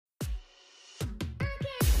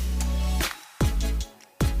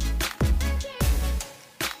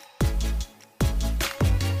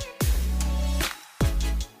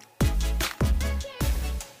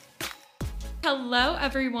Hello,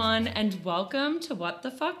 everyone, and welcome to What the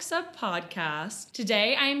Fuck's Up podcast.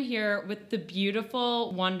 Today, I'm here with the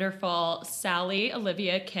beautiful, wonderful Sally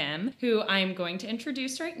Olivia Kim, who I'm going to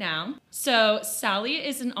introduce right now. So, Sally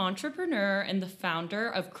is an entrepreneur and the founder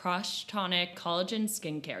of Crush Tonic collagen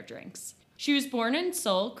skincare drinks. She was born in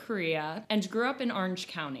Seoul, Korea, and grew up in Orange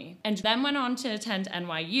County, and then went on to attend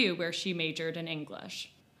NYU, where she majored in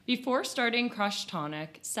English. Before starting Crush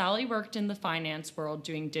Tonic, Sally worked in the finance world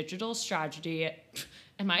doing digital strategy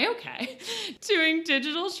doing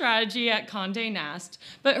digital strategy at Condé Nast,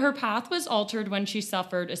 but her path was altered when she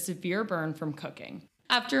suffered a severe burn from cooking.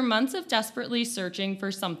 After months of desperately searching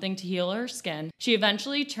for something to heal her skin, she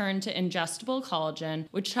eventually turned to ingestible collagen,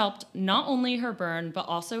 which helped not only her burn, but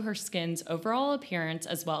also her skin's overall appearance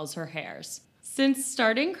as well as her hair's. Since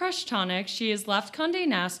starting Crush Tonic, she has left Condé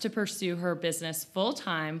Nast to pursue her business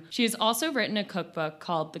full-time. She has also written a cookbook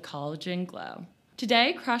called The Collagen Glow.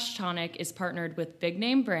 Today, Crush Tonic is partnered with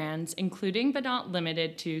big-name brands, including but not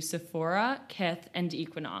limited to Sephora, Kith, and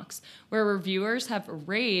Equinox, where reviewers have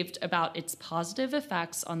raved about its positive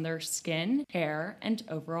effects on their skin, hair, and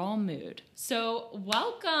overall mood. So,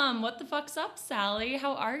 welcome! What the fuck's up, Sally?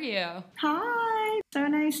 How are you? Hi! So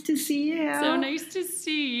nice to see you. So nice to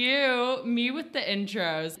see you. Me with the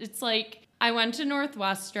intros. It's like, I went to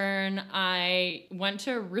Northwestern. I went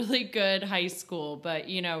to a really good high school, but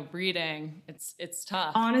reading, it's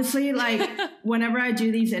tough. Honestly, whenever I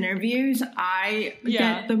do these interviews, I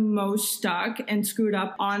get the most stuck and screwed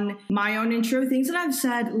up on my own intro. Things that I've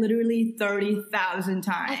said literally 30,000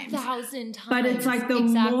 times. 1,000 times. But it's like the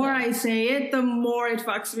more I say it, the more it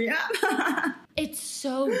fucks me up. It's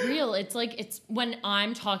so real. It's like, it's when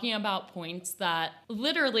I'm talking about points that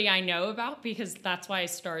literally I know about, because that's why I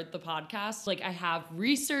started the podcast. Like, I have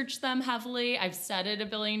researched them heavily. I've said it a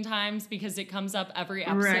billion times because it comes up every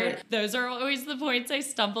episode. Right. Those are always the points I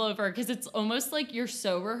stumble over, because it's almost like you're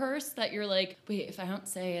so rehearsed that you're like, wait, if I don't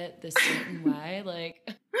say it this certain way,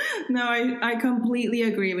 like... No, I completely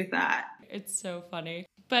agree with that. It's so funny.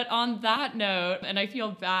 But on that note, and I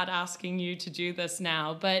feel bad asking you to do this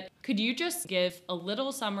now, but could you just give a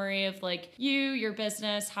little summary of your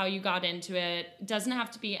business, how you got into it? It doesn't have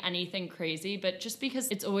to be anything crazy, but just because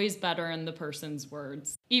it's always better in the person's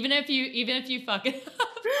words. Even if you fuck it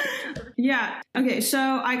up. Yeah. Okay, so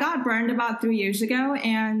I got burned about 3 years ago,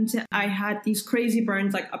 and I had these crazy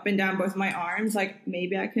burns up and down both my arms.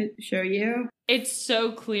 Maybe I could show you. It's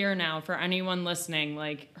so clear now for anyone listening.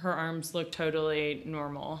 Her arms look totally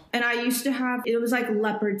normal. And I used to have, it was like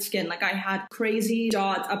leopard skin. I had crazy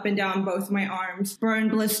dots up and down both my arms, burn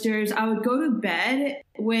blisters. I would go to bed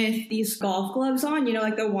with these golf gloves on,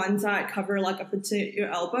 the ones that cover up into your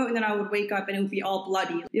elbow. And then I would wake up and it would be all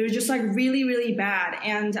bloody. It was just really, really bad.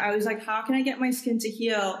 And I was like, how can I get my skin to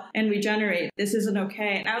heal and regenerate? This isn't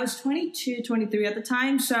okay. And I was 22, 23 at the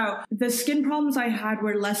time. So the skin problems I had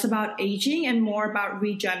were less about aging and more about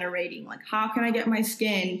regenerating. How can I get my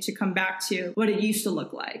skin to come back to what it used to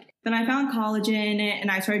look like? Then I found collagen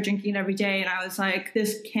and I started drinking it every day, and I was like,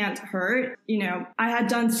 this can't hurt. I had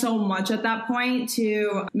done so much at that point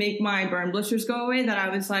to make my burn blisters go away that I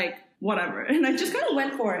was like, whatever. And I just kind of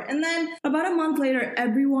went for it. And then about a month later,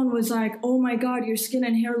 everyone was like, oh my God, your skin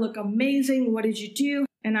and hair look amazing. What did you do?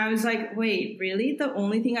 And I was like, wait, really? The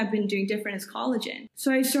only thing I've been doing different is collagen.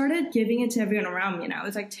 So I started giving it to everyone around me. And I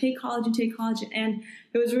was like, take collagen, take collagen. And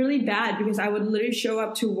it was really bad because I would literally show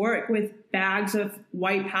up to work with bags of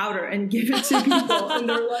white powder and give it to people. And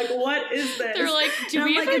they're like, what is this? They're like, do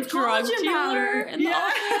we have a drug dealer in the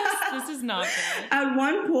office? This is not good. At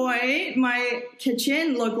one point, my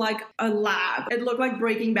kitchen looked like a lab. It looked like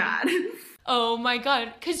Breaking Bad. Oh my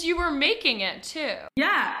God, because you were making it too.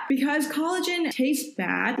 Yeah, because collagen tastes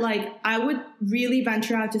bad. I would really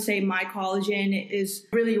venture out to say my collagen is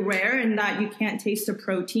really rare in that you can't taste the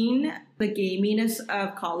protein, the gaminess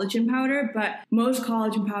of collagen powder, but most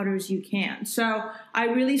collagen powders you can. So I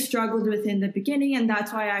really struggled with it in the beginning, and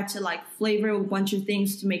that's why I had to flavor a bunch of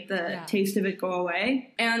things to make the taste of it go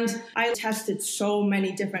away. And I tested so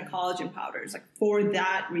many different collagen powders for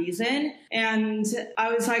that reason. And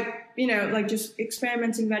I was just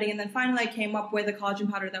experimenting, vetting, and then finally I came up with a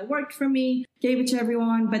collagen powder that worked for me, gave it to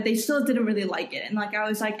everyone, but they still didn't really like it. And I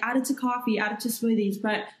was add it to coffee, add it to smoothies,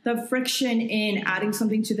 but the friction in adding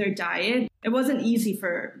something to their diet, it wasn't easy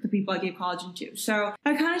for the people I gave collagen to. So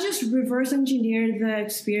I kind of just reverse engineered the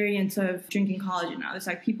experience of drinking collagen. I was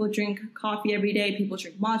like, people drink coffee every day, people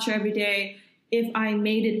drink matcha every day. If I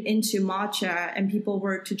made it into matcha and people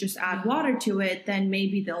were to just add water to it, then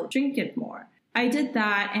maybe they'll drink it more. I did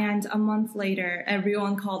that, and a month later,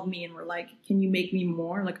 everyone called me and were like, can you make me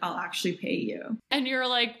more? I'll actually pay you. And you're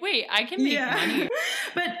like, wait, I can make money.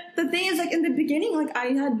 But the thing is, like, in the beginning, like, I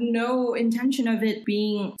had no intention of it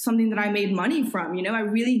being something that I made money from, you know? I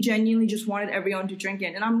really genuinely just wanted everyone to drink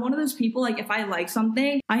it. And I'm one of those people, like, if I like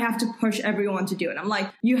something, I have to push everyone to do it. I'm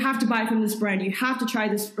like, you have to buy from this brand. You have to try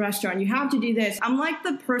this restaurant. You have to do this. I'm like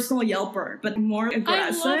the personal Yelper, but more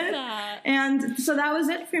aggressive. I love that. And so that was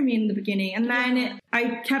it for me in the beginning. And then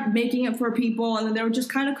I kept making it for people, and then they were just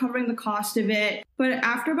kind of covering the cost of it. But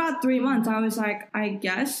after about 3 months, I was like, I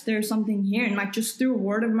guess there's something here. And like just through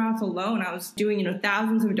word of mouth alone, I was doing, you know,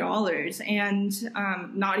 thousands of dollars and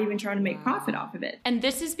not even trying to make profit off of it. And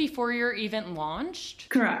this is before your event launched?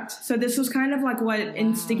 Correct. So this was kind of like what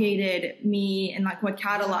instigated me and like what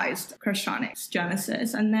catalyzed Crushonics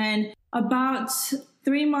Genesis. And then about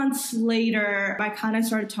 3 months later, I kind of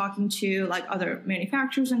started talking to like other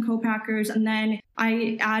manufacturers and co-packers, and then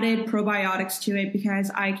I added probiotics to it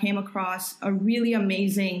because I came across a really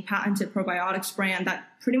amazing patented probiotics brand that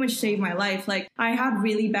pretty much saved my life. Like, I had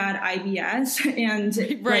really bad IBS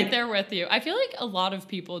and right there with you. I feel like a lot of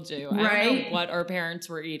people do. I don't know what our parents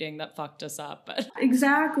were eating that fucked us up, but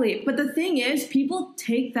exactly. But the thing is, people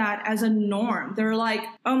take that as a norm. They're like,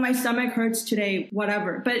 oh, my stomach hurts today,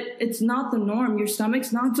 whatever. But it's not the norm. Your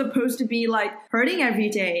stomach's not supposed to be like hurting every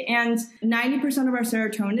day. And 90% of our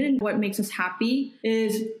serotonin, what makes us happy,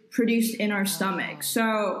 is produced in our stomach.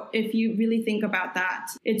 So if you really think about that,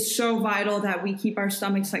 it's so vital that we keep our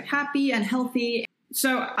stomachs like happy and healthy.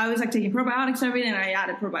 So I was like taking probiotics every day, and I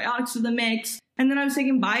added probiotics to the mix. And then I was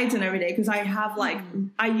taking biotin every day because I have like,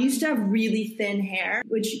 I used to have really thin hair,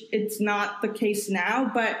 which it's not the case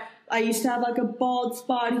now, but I used to have like a bald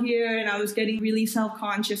spot here, and I was getting really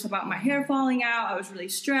self-conscious about my hair falling out. I was really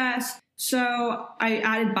stressed. So I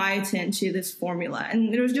added biotin to this formula,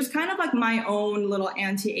 and it was just kind of like my own little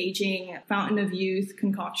anti-aging fountain of youth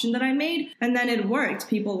concoction that I made. And then it worked.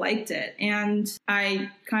 People liked it. And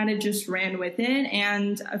I kind of just ran with it.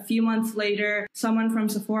 And a few months later, someone from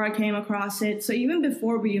Sephora came across it. So even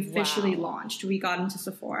before we officially launched, we got into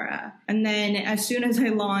Sephora. And then as soon as I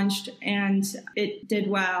launched and it did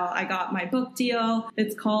well, I got my book deal.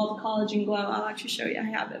 It's called Collagen Glow. I'll actually show you. I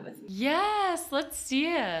have it with me. Yes, let's see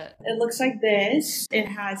it. It looks like this. It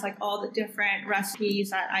has like all the different recipes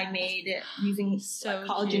that I made using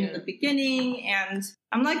collagen in the beginning, and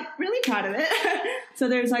I'm like really proud of it. So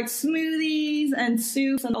there's like smoothies and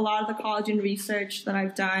soups and a lot of the collagen research that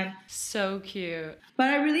I've done. So cute. But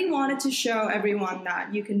I really wanted to show everyone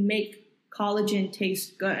that you can make collagen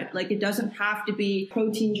taste good. Like, it doesn't have to be a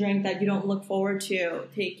protein drink that you don't look forward to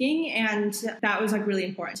taking. And that was like really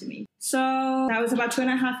important to me. So that was about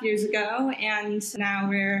 2.5 years ago. And now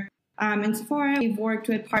we're in Sephora. We've worked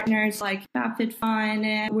with partners like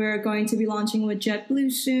FabFitFun. We're going to be launching with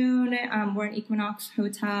JetBlue soon. We're in Equinox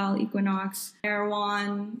Hotel, Equinox,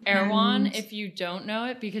 Erewhon. Erewhon, if you don't know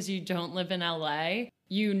it because you don't live in LA,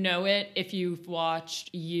 you know it if you've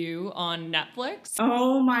watched You on Netflix.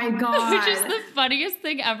 Oh my God. Which is the funniest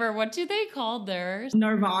thing ever. What do they call theirs?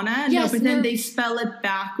 Nirvana? Yes, no, but then they spell it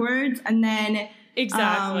backwards, and then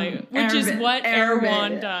exactly. Which is what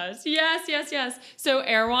Erewhon does. Yes, yes, yes. So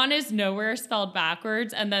Erewhon is nowhere spelled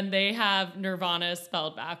backwards, and then they have Nirvana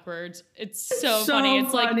spelled backwards. It's so funny.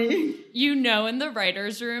 It's funny. Like, you know, in the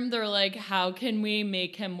writer's room, they're like, how can we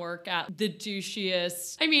make him work at the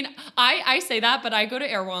douchiest? I mean, I say that, but I go to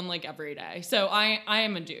Erewhon like every day. So I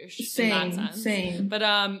am a douche in that sense. Same. But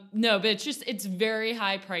no, but it's very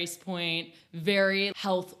high price point, very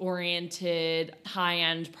health oriented, high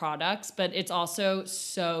end products, but it's also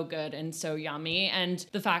so good and so yummy. And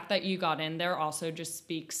the fact that you got in there also just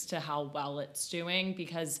speaks to how well it's doing,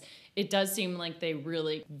 because it does seem like they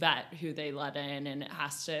really vet who they let in, and it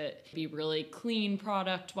has to be really clean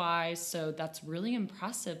product wise. So that's really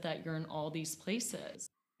impressive that you're in all these places.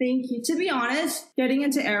 Thank you. To be honest, getting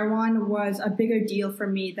into Erewhon was a bigger deal for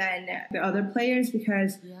me than the other players,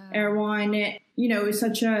 because Erewhon, you know, is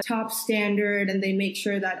such a top standard, and they make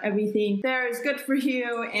sure that everything there is good for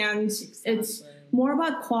you, and it's more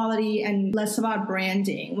about quality and less about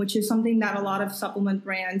branding, which is something that a lot of supplement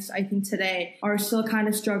brands, I think today, are still kind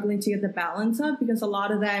of struggling to get the balance of, because a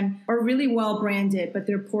lot of them are really well branded, but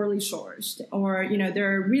they're poorly sourced, or, you know,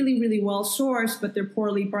 they're really, really well sourced, but they're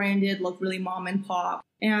poorly branded, look really mom and pop.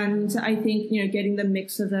 And I think, you know, getting the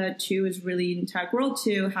mix of the two is really integral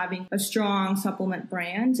to having a strong supplement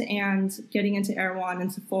brand. And getting into Erewhon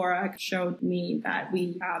and Sephora showed me that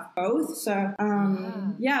we have both. So,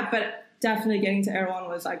 but definitely getting to Erewhon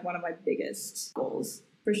was like one of my biggest goals,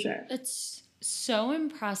 for sure. so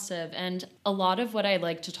impressive. And a lot of what I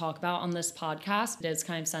like to talk about on this podcast is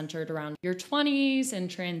kind of centered around your 20s and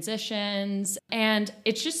transitions. And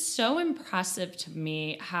it's just so impressive to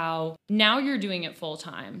me how now you're doing it full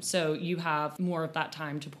time. So you have more of that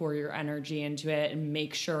time to pour your energy into it and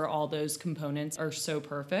make sure all those components are so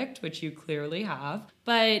perfect, which you clearly have.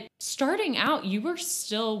 But starting out, you were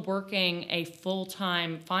still working a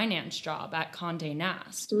full-time finance job at Condé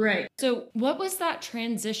Nast. Right. So what was that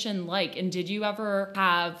transition like? And did you ever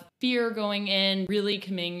have fear going in, really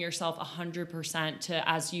committing yourself 100% to,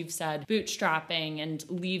 as you've said, bootstrapping and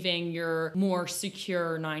leaving your more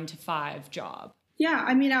secure 9-to-5 job? Yeah,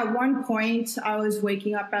 I mean, at one point, I was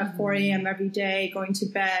waking up at 4 a.m. every day, going to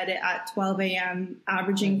bed at 12 a.m.,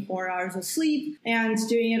 averaging 4 hours of sleep, and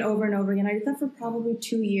doing it over and over again. I did that for probably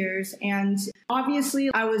 2 years. And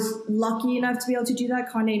obviously, I was lucky enough to be able to do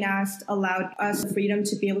that. Condé Nast allowed us the freedom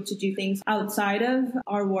to be able to do things outside of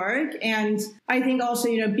our work. And I think also,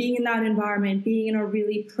 being in that environment, being in a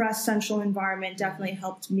really press central environment definitely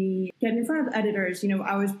helped me get in front of editors.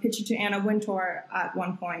 I was pitching to Anna Wintour at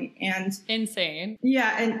one point, and insane.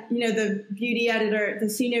 Yeah, and the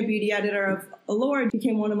senior beauty editor of Allure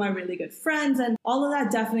became one of my really good friends, and all of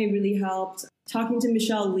that definitely really helped. Talking to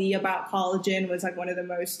Michelle Lee about collagen was like one of the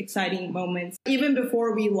most exciting moments. Even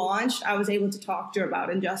before we launched, I was able to talk to her about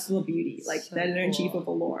Ingestible Beauty, like the editor-in-chief of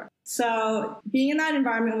Allure. So being in that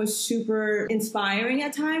environment was super inspiring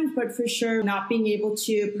at times, but for sure not being able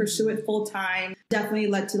to pursue it full time definitely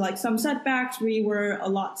led to like some setbacks. We were a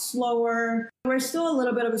lot slower. We're still a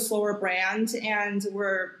little bit of a slower brand and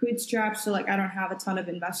we're bootstrapped. So like I don't have a ton of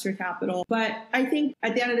investor capital, but I think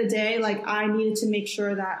at the end of the day, like I needed to make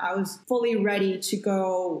sure that I was fully ready to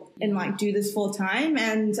go and like do this full time.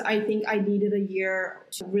 And I think I needed a year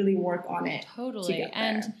to really work on it. Totally.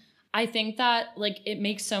 And I think that like it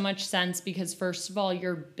makes so much sense because first of all,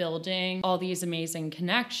 you're building all these amazing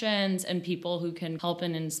connections and people who can help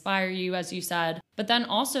and inspire you, as you said. But then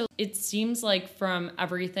also it seems like from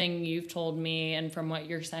everything you've told me and from what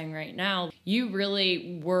you're saying right now, you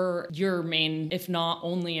really were your main, if not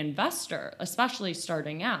only investor, especially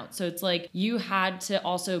starting out. So it's like you had to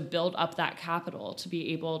also build up that capital to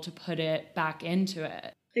be able to put it back into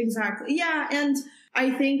it. Exactly. Yeah. And I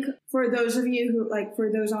think for those of you who for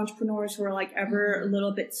those entrepreneurs who are like ever a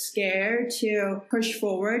little bit scared to push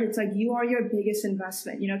forward, it's like you are your biggest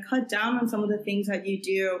investment. Cut down on some of the things that you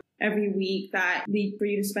do every week that lead for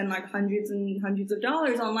you to spend like hundreds and hundreds of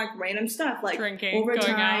dollars on like random stuff like drinking,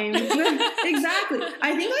 overtime. Exactly.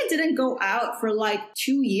 I think I didn't go out for like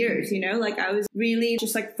 2 years, like I was really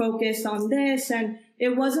just like focused on this, and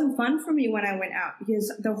it wasn't fun for me when I went out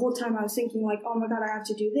because the whole time I was thinking like, oh my God, I have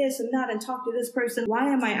to do this and that and talk to this person.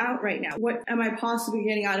 Why am I out right now? What am I possibly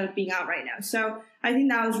getting out of being out right now? So I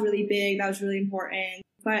think that was really big. That was really important.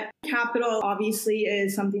 But capital obviously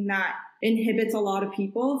is something that inhibits a lot of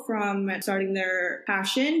people from starting their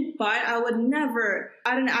passion. But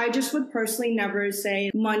I just would personally never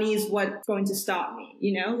say money is what's going to stop me,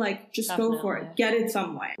 just Definitely. Go for it, get it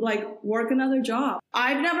some way, like work another job.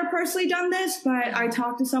 I've never personally done this, but I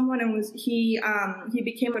talked to someone and he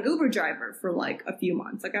became an Uber driver for like a few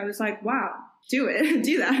months. Like I was like, wow, do it,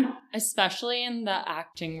 do that. Especially in the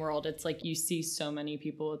acting world, it's like you see so many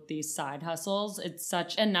people with these side hustles. It's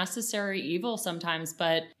such a necessary evil sometimes,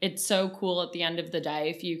 but it's so cool at the end of the day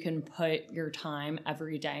if you can put your time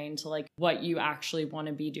every day into like what you actually want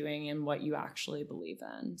to be doing and what you actually believe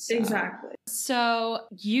in. Exactly. So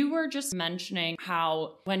you were just mentioning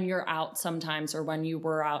how when you're out sometimes, or when you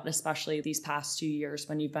were out, especially these past 2 years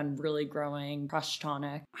when you've been really growing Crush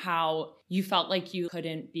Tonic, how you felt like you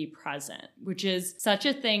couldn't be present, which is such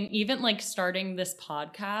a thing, even like starting this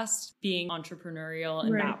podcast, being entrepreneurial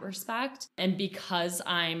in that respect. And because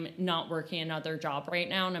I'm not working another job right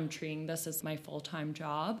now and I'm treating this as my full-time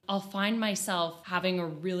job, I'll find myself having a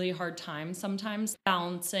really hard time sometimes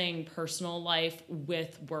balancing personal life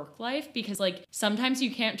with work life, because like sometimes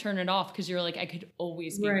you can't turn it off because you're like, I could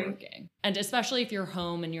always be working. And especially if you're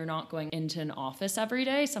home and you're not going into an office every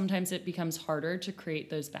day, sometimes it becomes harder to create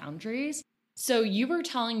those boundaries. So you were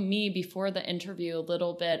telling me before the interview a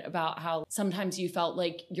little bit about how sometimes you felt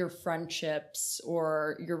like your friendships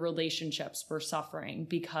or your relationships were suffering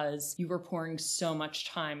because you were pouring so much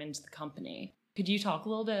time into the company. Could you talk a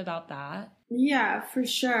little bit about that? Yeah, for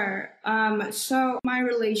sure. So my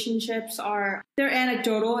relationships they're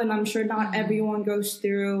anecdotal, and I'm sure not everyone goes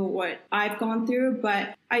through what I've gone through,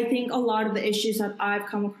 but I think a lot of the issues that I've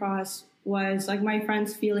come across was like my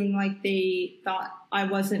friends feeling like they thought I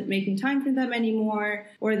wasn't making time for them anymore,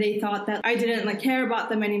 or they thought that I didn't like care about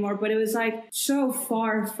them anymore. But it was like so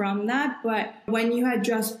far from that. But when you had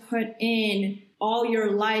just put in all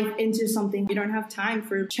your life into something. You don't have time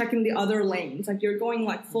for checking the other lanes. Like you're going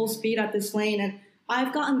like full speed at this lane. And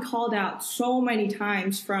I've gotten called out so many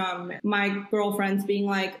times from my girlfriends being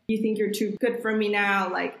like, you think you're too good for me now?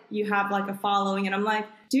 Like you have like a following. And I'm like,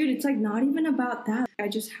 dude, it's like not even about that. I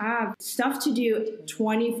just have stuff to do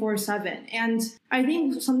 24/7. And I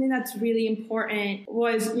think something that's really important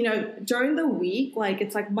was, you know, during the week, like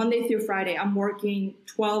it's like Monday through Friday, I'm working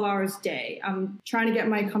 12 hours a day. I'm trying to get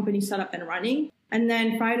my company set up and running. And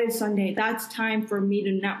then Friday, Sunday, that's time for me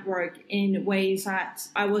to network in ways that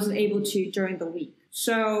I wasn't able to during the week.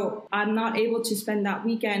 So I'm not able to spend that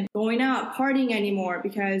weekend going out partying anymore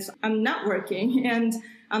because I'm networking and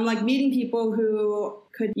I'm like meeting people who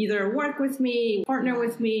could either work with me, partner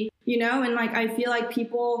with me, you know, and like I feel like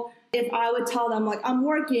people, if I would tell them like I'm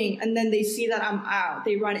working and then they see that I'm out,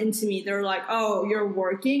 they run into me, they're like, oh, you're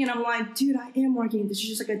working? And I'm like, dude, I am working. This is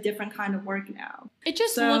just like a different kind of work now. It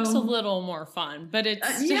just looks a little more fun, but it's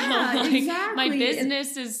still like exactly. My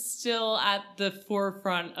business is still at the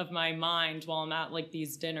forefront of my mind while I'm at like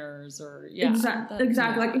these dinners or exactly.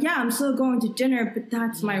 Like, yeah, I'm still going to dinner, but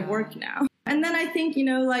that's my work now. And then I think, you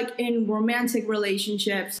know, like in romantic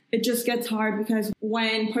relationships, it just gets hard because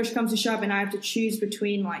when push comes to shove and I have to choose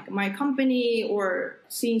between like my company or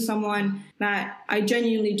seeing someone that I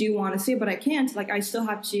genuinely do want to see, but I can't, like I still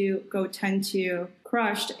have to go tend to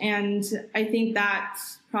crushed. And I think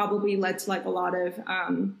that's probably led to like a lot of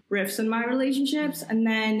rifts in my relationships. And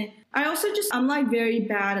then I also I'm like very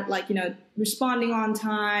bad at like, you know, responding on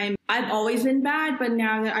time. I've always been bad, but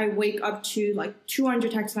now that I wake up to like 200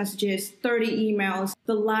 text messages, 30 emails,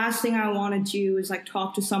 the last thing I want to do is like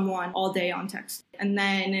talk to someone all day on text. And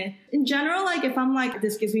then in general, like if I'm like,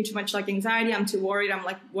 this gives me too much like anxiety, I'm too worried, I'm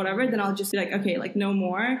like, whatever, then I'll just be like, okay, like no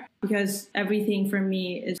more, because everything for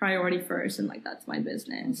me is priority first. And like, that's my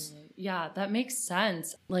business. Yeah, that makes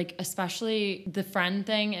sense. Like, especially the friend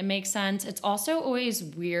thing, it makes sense. It's also always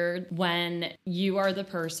weird when you are the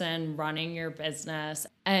person running your business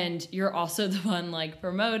and you're also the one like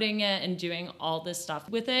promoting it and doing all this stuff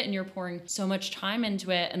with it. And you're pouring so much time into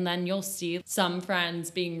it. And then you'll see some friends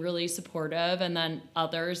being really supportive and then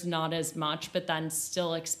others not as much, but then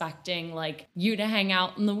still expecting like you to hang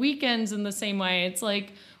out on the weekends in the same way. It's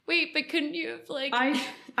like, wait, but couldn't you have like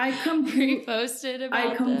I completely posted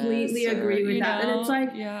about I completely this, agree with that. And it's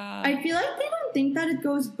like, yeah. I feel like they don't think that it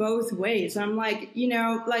goes both ways. I'm like, you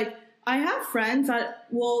know, like I have friends that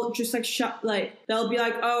will just like they'll be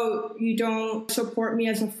like, oh, you don't support me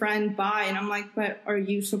as a friend, bye. And I'm like, but are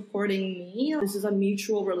you supporting me? This is a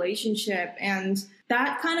mutual relationship. And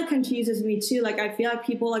that kind of confuses me too. Like, I feel like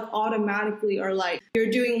people like automatically are like, you're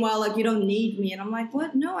doing well, like you don't need me. And I'm like,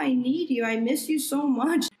 what? No, I need you. I miss you so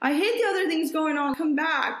much. I hate the other things going on. Come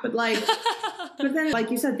back. But like, but then like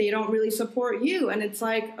you said, they don't really support you. And it's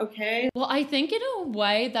like, okay. Well, I think in a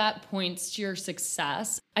way that points to your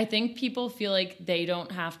success. I think people feel like they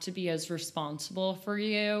don't have to be as responsible for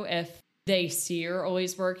you if they see you're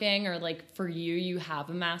always working, or like for you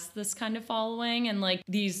have amassed this kind of following, and like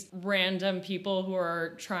these random people who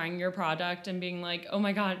are trying your product and being like, oh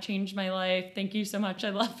my God, it changed my life. Thank you so much.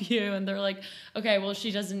 I love you. And they're like, okay, well,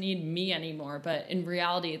 she doesn't need me anymore. But in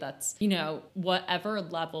reality, that's, you know, whatever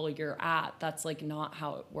level you're at, that's like not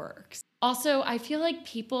how it works. Also, I feel like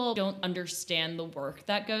people don't understand the work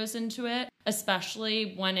that goes into it,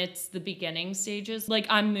 especially when it's the beginning stages. Like,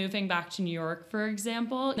 I'm moving back to New York, for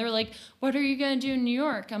example. They're like, what are you going to do in New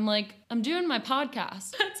York? I'm like, I'm doing my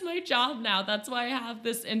podcast. That's my job now. That's why I have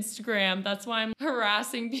this Instagram. That's why I'm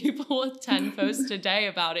harassing people with 10 posts a day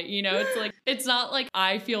about it. You know, it's like, it's not like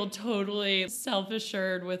I feel totally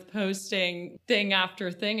self-assured with posting thing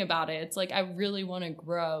after thing about it. It's like, I really want to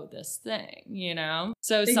grow this thing, you know?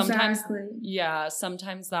 So sometimes, yeah,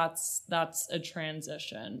 sometimes that's a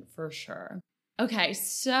transition for sure. Okay,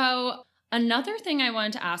 so another thing I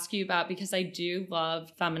wanted to ask you about, because I do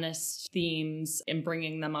love feminist themes and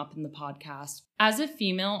bringing them up in the podcast. As a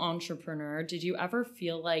female entrepreneur, did you ever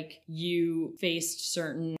feel like you faced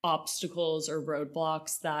certain obstacles or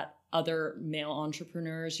roadblocks that other male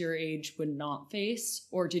entrepreneurs your age would not face?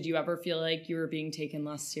 Or did you ever feel like you were being taken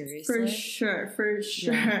less seriously? For sure.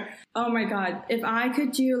 Yeah. Oh my God. If I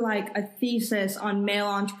could do like a thesis on male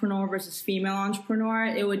entrepreneur versus female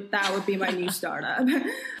entrepreneur, that would be my new startup.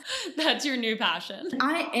 That's your new passion.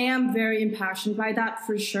 I am very impassioned by that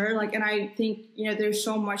for sure. Like, and I think, you know, there's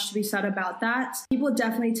so much to be said about that. People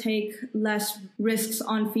definitely take less risks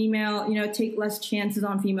on take less chances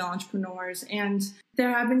on female entrepreneurs. And there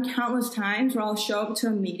have been countless times where I'll show up to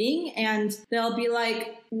a meeting and they'll be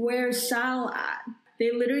like, where's Sal at?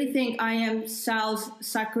 They literally think I am Sal's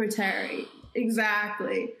secretary.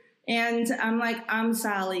 Exactly. And I'm like, I'm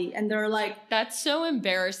Sally. And they're like, that's so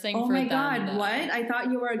embarrassing oh for my them. God, though. what? I thought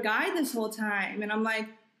you were a guy this whole time. And I'm like,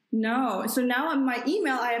 no. So now on my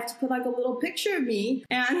email, I have to put like a little picture of me.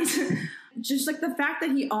 And just like the fact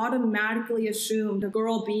that he automatically assumed the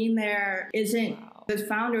girl being there isn't the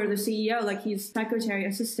founder or the CEO, like he's secretary,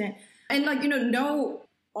 assistant. And like, no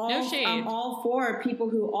shade. I'm all for people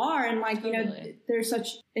who are, and like, there's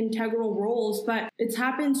such integral roles, but it's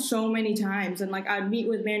happened so many times. And like, I'd meet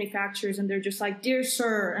with manufacturers and they're just like, dear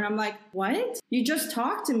sir. And I'm like, what? You just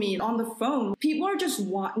talked to me on the phone. People are just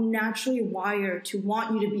naturally wired to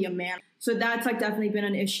want you to be a man. So that's like definitely been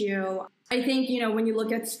an issue. I think, when you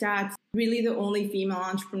look at stats, really the only female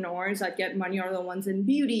entrepreneurs that get money are the ones in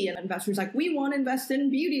beauty, and investors like, we want to invest in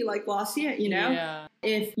beauty like Glossier, Yeah.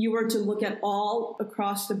 If you were to look at all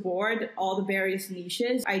across the board, all the various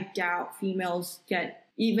niches, I doubt females get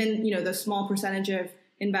even, the small percentage of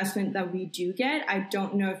investment that we do get. I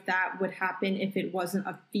don't know if that would happen if it wasn't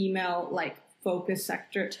a female like focus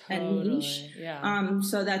sector and niche. Yeah.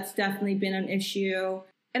 So that's definitely been an issue.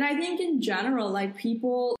 And I think in general, like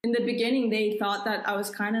people in the beginning, they thought that I was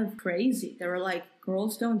kind of crazy. They were like,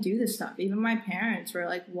 girls don't do this stuff. Even my parents were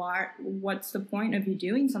like, what's the point of you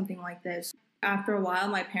doing something like this? After a while,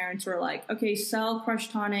 my parents were like, okay, sell Crush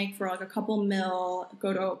Tonic for like a couple mil,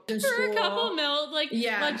 go to business school. For a couple mil, like,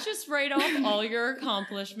 let's just write off all your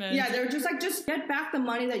accomplishments. Yeah, they were just like, just get back the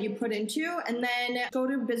money that you put into and then go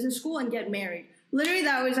to business school and get married. Literally,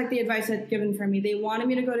 that was like the advice that's given for me. They wanted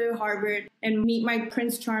me to go to Harvard and meet my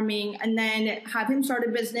Prince Charming and then have him start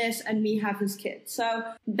a business and me have his kids. So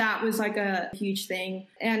that was like a huge thing.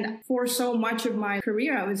 And for so much of my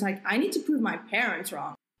career, I was like, I need to prove my parents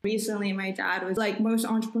wrong. Recently, my dad was like, most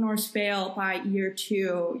entrepreneurs fail by year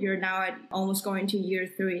 2. You're now at almost going to year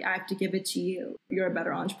 3. I have to give it to you. You're a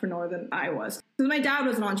better entrepreneur than I was. So my dad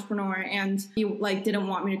was an entrepreneur and he like didn't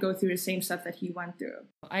want me to go through the same stuff that he went through.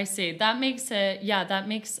 I see. That makes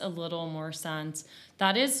a little more sense.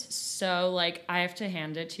 That is so like, I have to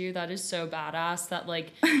hand it to you. That is so badass that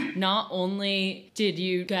like, not only did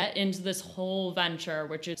you get into this whole venture,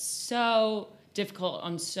 which is so difficult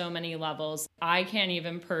on so many levels. I can't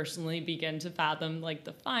even personally begin to fathom like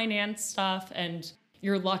the finance stuff, and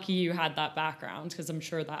you're lucky you had that background because I'm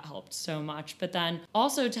sure that helped so much. But then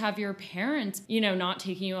also to have your parents, not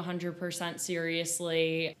taking you 100%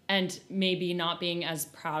 seriously and maybe not being as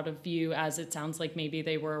proud of you as it sounds like maybe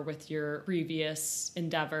they were with your previous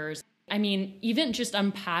endeavors. I mean, even just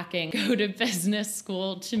unpacking, go to business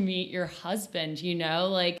school to meet your husband,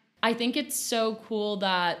 like I think it's so cool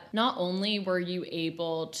that not only were you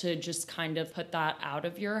able to just kind of put that out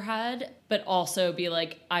of your head, but also be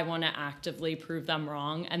like, I want to actively prove them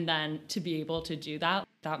wrong. And then to be able to do that,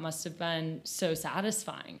 that must have been so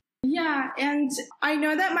satisfying. Yeah, and I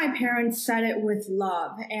know that my parents said it with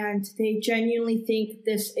love, and they genuinely think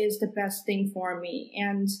this is the best thing for me.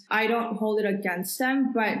 And I don't hold it against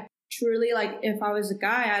them, but truly, like, if I was a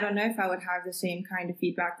guy, I don't know if I would have the same kind of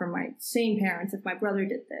feedback from my same parents if my brother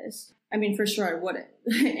did this. I mean, for sure I wouldn't.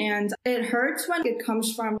 And it hurts when it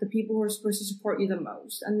comes from the people who are supposed to support you the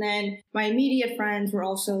most. And then my immediate friends were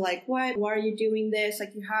also like, what? Why are you doing this?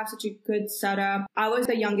 Like, you have such a good setup. I was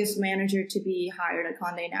the youngest manager to be hired at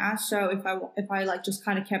Condé Nast. So if I like just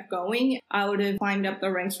kind of kept going, I would have climbed up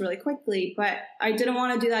the ranks really quickly. But I didn't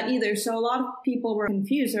want to do that either. So a lot of people were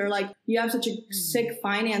confused. They're like, you have such a sick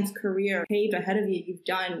finance career paved ahead of you. You've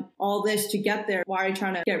done all this to get there. Why are you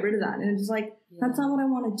trying to get rid of that? And it's like, that's not what I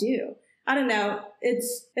want to do. I don't know.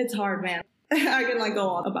 It's hard, man. I can like go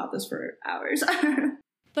on about this for hours.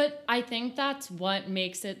 But I think that's what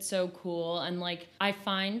makes it so cool. And like, I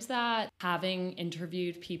find that having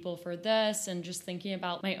interviewed people for this and just thinking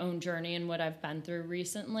about my own journey and what I've been through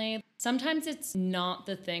recently, sometimes it's not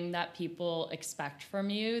the thing that people expect from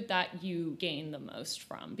you that you gain the most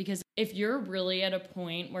from. Because if you're really at a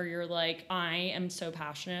point where you're like, I am so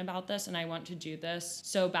passionate about this and I want to do this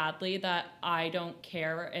so badly that I don't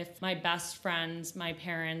care if my best friends, my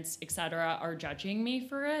parents, etc. are judging me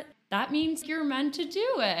for it, that means you're meant to do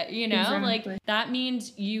it, Exactly. Like that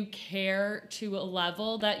means you care to a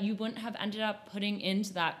level that you wouldn't have ended up putting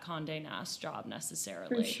into that Condé Nast job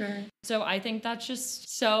necessarily. For sure. So I think that's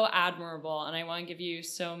just so admirable. And I want to give you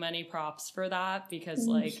so many props for that because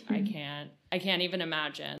like, I can't even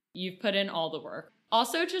imagine. You've put in all the work.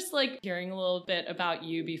 Also, just like hearing a little bit about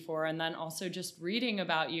you before and then also just reading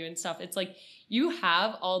about you and stuff, it's like you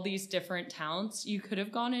have all these different talents. You could have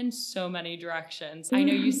gone in so many directions. I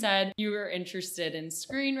know you said you were interested in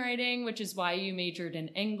screenwriting, which is why you majored in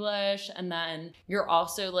English. And then you're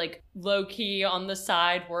also like low key on the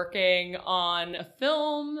side working on a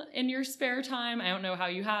film in your spare time. I don't know how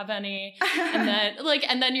you have any.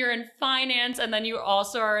 And then you're in finance, and then you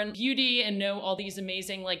also are in beauty and know all these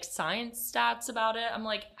amazing like science stats about it. I'm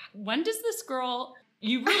like, when does this girl,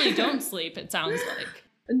 you really don't sleep, it sounds like.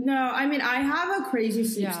 No, I mean, I have a crazy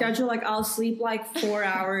sleep schedule. Like, I'll sleep like 4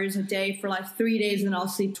 hours a day for like 3 days, and I'll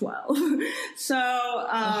sleep 12. So,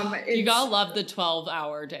 you gotta love the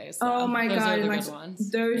 12-hour days. Though. Oh my those God. are the good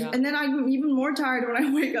ones. And then I'm even more tired when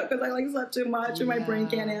I wake up because I like slept too much and my brain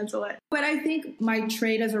can't handle it. But I think my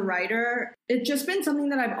trade as a writer, it's just been something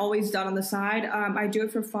that I've always done on the side. I do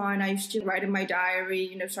it for fun. I used to write in my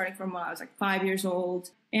diary, starting from when I was like 5 years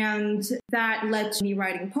old. And that led to me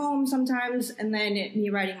writing poems sometimes, and then me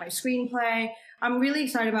writing my screenplay. I'm really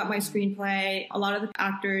excited about my screenplay. A lot of the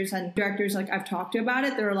actors and directors like I've talked to about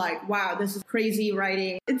it, they're like, wow, this is crazy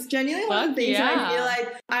writing. It's genuinely one of the things that I feel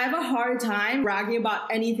like I have a hard time bragging about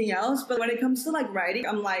anything else. But when it comes to like writing,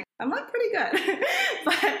 I'm pretty good.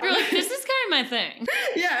 But you're like, this is kind of my thing.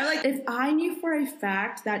 Yeah, like if I knew for a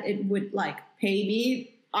fact that it would like pay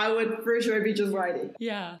me, I would for sure be just writing.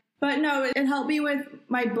 Yeah. But no, it helped me with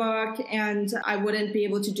my book, and I wouldn't be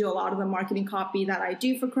able to do a lot of the marketing copy that I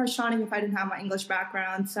do for Crushonic if I didn't have my English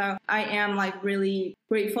background. So I am like really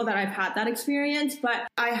grateful that I've had that experience, but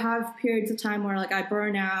I have periods of time where like I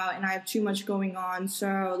burn out and I have too much going on.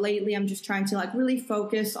 So lately I'm just trying to like really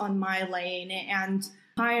focus on my lane and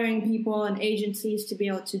hiring people and agencies to be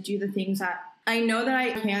able to do the things that I know that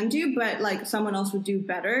I can do, but like someone else would do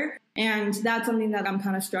better. And that's something that I'm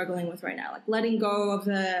kind of struggling with right now, like letting go of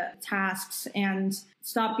the tasks and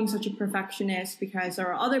stop being such a perfectionist, because there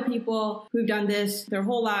are other people who've done this their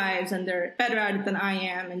whole lives and they're better at it than I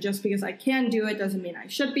am. And just because I can do it doesn't mean I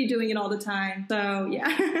should be doing it all the time. So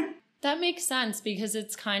yeah. That makes sense, because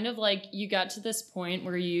it's kind of like you got to this point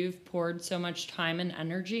where you've poured so much time and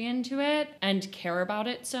energy into it and care about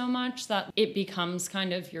it so much that it becomes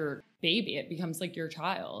kind of your baby. It becomes like your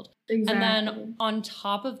child. Exactly. And then on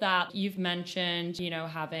top of that, you've mentioned,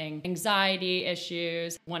 having anxiety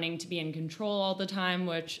issues, wanting to be in control all the time,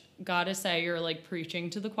 which gotta say, you're like preaching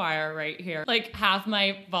to the choir right here. Like half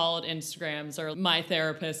my followed Instagrams are my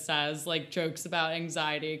therapist says like jokes about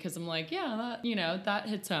anxiety, because I'm like, yeah, that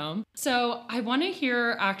hits home. So I want to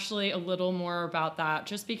hear actually a little more about that,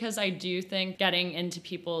 just because I do think getting into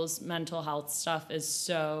people's mental health stuff is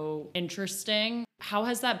so interesting. How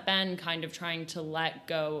has that been, kind of trying to let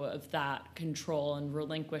go of that control and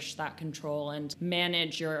relinquish that control and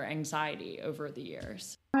manage your anxiety over the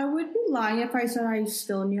years? I would be lying if I said I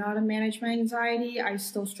still knew how to manage my anxiety. I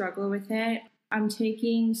still struggle with it. I'm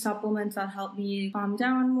taking supplements that help me calm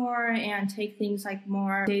down more and take things like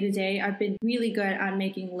more day to day. I've been really good at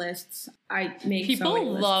making lists. I make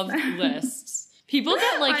People love lists. People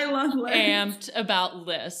get like amped about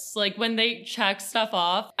lists. Like when they check stuff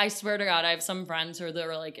off, I swear to God, I have some friends who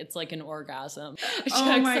are like, it's like an orgasm. I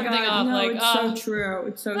check something off, no, like, it's so true.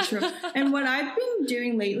 It's so true. And what I've been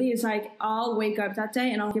doing lately is like, I'll wake up that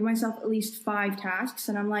day and I'll give myself at least 5 tasks.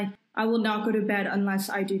 And I'm like, I will not go to bed unless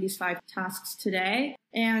I do these 5 tasks today.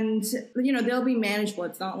 And, they'll be manageable.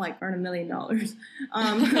 It's not like earn $1 million. In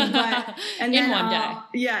one day.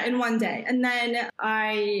 Yeah, in one day. And then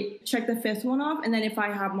I check the 5th one off. And then if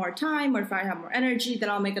I have more time or if I have more energy, then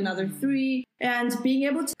I'll make another 3. And being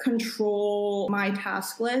able to control my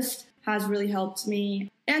task list has really helped me.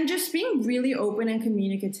 And just being really open and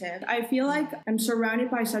communicative. I feel like I'm surrounded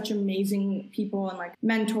by such amazing people and like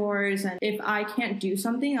mentors. And if I can't do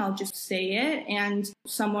something, I'll just say it and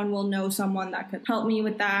someone will know someone that could help me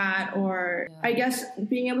with that. Or I guess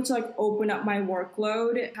being able to like open up my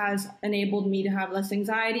workload has enabled me to have less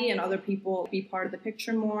anxiety and other people be part of the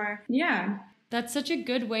picture more. Yeah. That's such a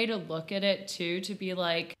good way to look at it too, to be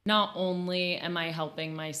like, not only am I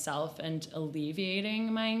helping myself and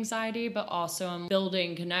alleviating my anxiety, but also I'm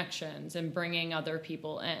building connections and bringing other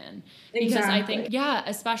people in. Because I think,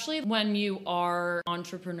 especially when you are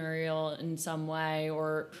entrepreneurial in some way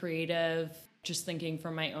or creative, just thinking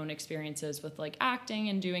from my own experiences with like acting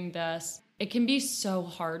and doing this, it can be so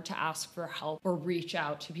hard to ask for help or reach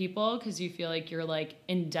out to people because you feel like you're like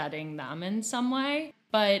indebting them in some way.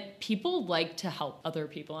 but people like to help other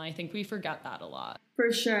people. And I think we forget that a lot.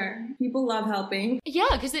 For sure. People love helping. Yeah,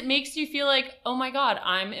 because it makes you feel like, oh my God,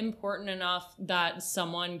 I'm important enough that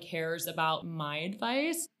someone cares about my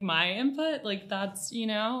advice, my input. Like that's,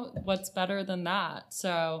 what's better than that?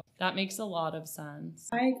 So that makes a lot of sense.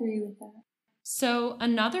 I agree with that. So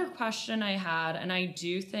another question I had, and I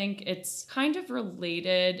do think it's kind of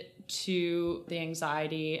related to the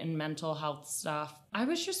anxiety and mental health stuff. I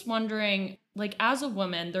was just wondering, like as a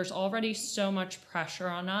woman, there's already so much pressure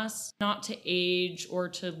on us not to age or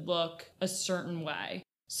to look a certain way.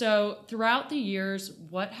 So throughout the years,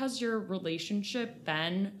 what has your relationship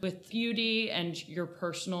been with beauty and your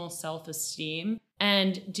personal self-esteem?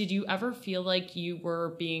 And did you ever feel like you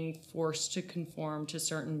were being forced to conform to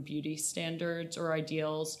certain beauty standards or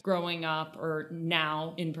ideals growing up, or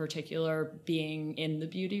now in particular being in the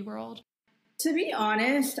beauty world? To be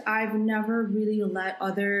honest, I've never really let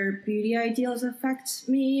other beauty ideals affect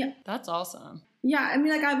me. That's awesome. Yeah, I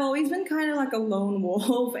mean, like, I've always been kind of like a lone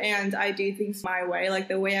wolf, and I do things my way. Like,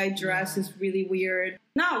 the way I dress is really weird.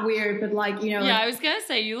 Not weird, but like, Yeah, like, I was gonna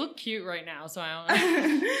say, you look cute right now, so I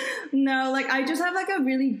don't know. No, like, I just have like a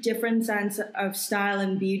really different sense of style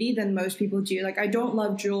and beauty than most people do. Like, I don't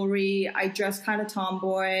love jewelry. I dress kind of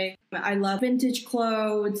tomboy. I love vintage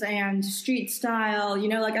clothes and street style.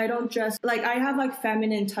 Like, I don't dress, like, I have like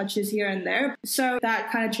feminine touches here and there. So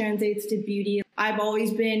that kind of translates to beauty. I've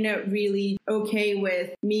always been really okay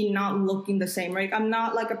with me not looking the same, right? I'm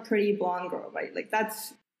not like a pretty blonde girl, right? Like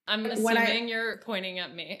that's... I'm assuming you're pointing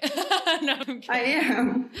at me. No, I'm kidding. I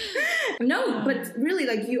am. No, but really,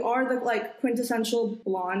 like, you are the like quintessential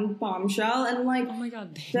blonde bombshell, and like, oh my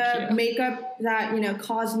God, the makeup that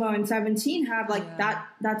Cosmo and 17 have, like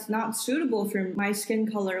that's not suitable for my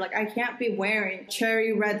skin color. Like, I can't be wearing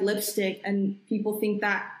cherry red lipstick and people think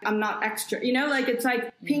that I'm not extra. Like, it's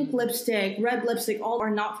like pink lipstick, red lipstick, all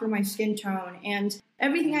are not for my skin tone, and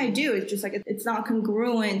everything I do is just like, it's not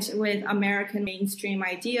congruent with American mainstream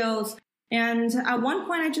ideals. And at one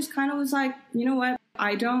point I just kind of was like, you know what?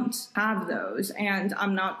 I don't have those, and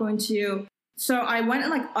I'm not going to. So I went and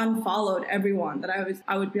like unfollowed everyone that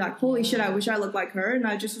I would be like, holy shit, I wish I looked like her. And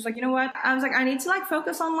I just was like, you know what? I was like, I need to like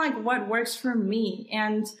focus on like what works for me,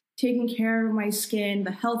 and taking care of my skin.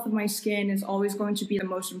 The health of my skin is always going to be the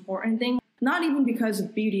most important thing. Not even because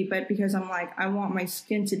of beauty, but because I'm like, I want my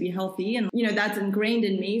skin to be healthy, and that's ingrained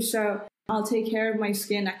in me. So I'll take care of my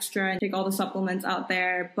skin extra and take all the supplements out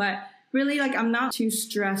there. But really, like, I'm not too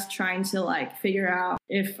stressed trying to like figure out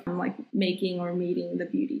if I'm like making or meeting the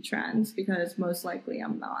beauty trends, because most likely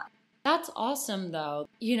I'm not. That's awesome, though.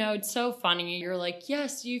 It's so funny. You're like,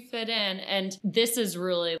 yes, you fit in. And this is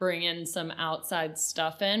really bringing some outside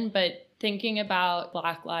stuff in. But thinking about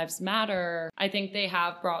Black Lives Matter, I think they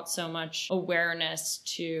have brought so much awareness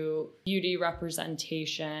to beauty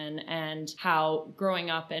representation, and how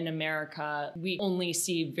growing up in America, we only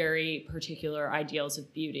see very particular ideals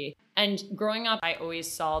of beauty. And growing up, I always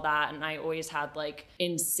saw that, and I always had like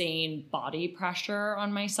insane body pressure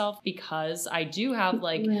on myself, because I do have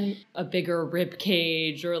like a bigger rib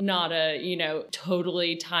cage, or not a,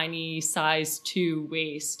 totally tiny size 2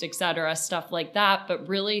 waist, etc., stuff like that. But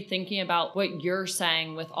really thinking about what you're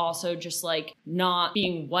saying with also just like not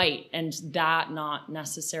being white, and that not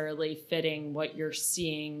necessarily fitting what you're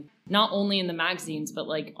seeing, not only in the magazines, but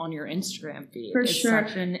like on your Instagram feed. For it's sure.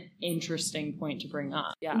 Such an interesting point to bring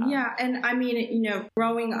up. Yeah. And I mean,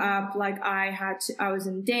 growing up, like I was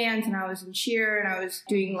in dance, and I was in cheer, and I was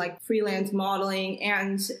doing like freelance modeling.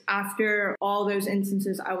 And after all those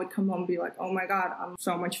instances, I would come home and be like, oh my God, I'm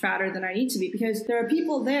so much fatter than I need to be. Because there are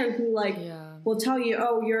people there who like will tell you,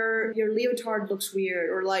 oh, your leotard looks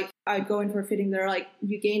weird. Or like, I'd go in for a fitting, they're like,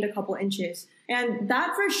 you gained a couple inches. And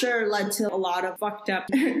that for sure led to a lot of fucked up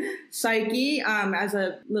psyche as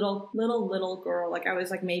a little girl. Like, I was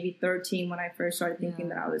like maybe 13 when I first started thinking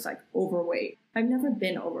that I was like overweight. I've never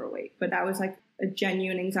been overweight, but that was like a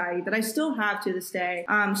genuine anxiety that I still have to this day.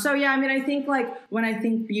 So yeah, I mean, I think like when I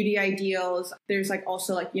think beauty ideals, there's like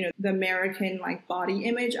also like, the American like body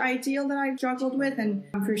image ideal that I struggled with. And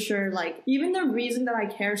for sure, like even the reason that I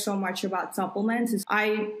care so much about supplements is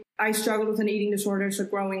I struggled with an eating disorder. So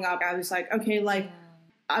growing up, I was like, okay, like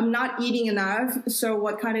I'm not eating enough. So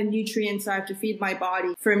what kind of nutrients do I have to feed my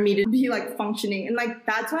body for me to be like functioning? And like,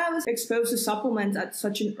 that's why I was exposed to supplements at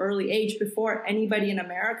such an early age, before anybody in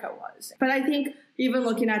America was. But I think even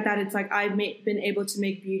looking at that, it's like I've been able to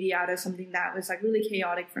make beauty out of something that was like really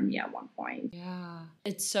chaotic for me at one point. Yeah.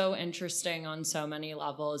 It's so interesting on so many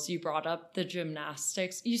levels. You brought up the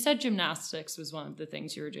gymnastics. You said gymnastics was one of the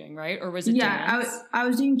things you were doing, right? Or was it dance? I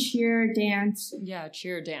was doing cheer, dance. Yeah,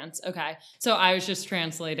 cheer, dance. Okay. So I was just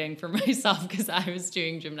translating for myself because I was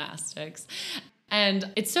doing gymnastics.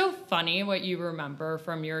 And it's so funny what you remember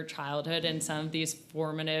from your childhood and some of these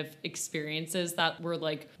formative experiences that were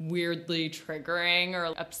like weirdly triggering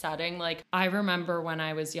or upsetting. Like I remember when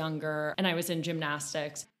I was younger and I was in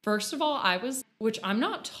gymnastics. First of all, which I'm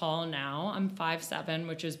not tall now. I'm 5'7",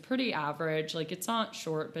 which is pretty average. Like it's not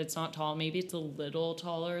short, but it's not tall. Maybe it's a little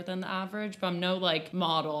taller than the average, but I'm no like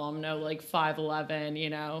model. I'm no like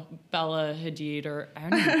 5'11", Bella Hadid or I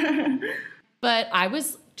don't know. But I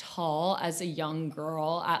was tall as a young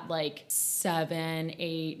girl at like 7,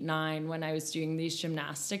 8, 9 when I was doing these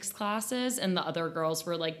gymnastics classes, and the other girls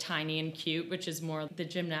were like tiny and cute, which is more the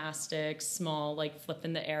gymnastics, small, like flip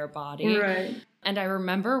in the air body. Right. And I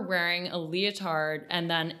remember wearing a leotard, and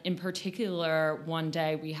then in particular one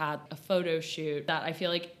day we had a photo shoot that I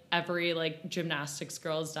feel like every like gymnastics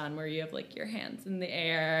girl has done, where you have like your hands in the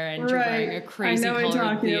air and you're wearing a crazy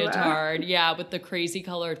colored leotard. Yeah, with the crazy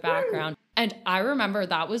colored background. And I remember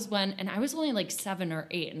that was when, and I was only like 7 or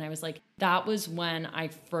 8, and I was like, that was when I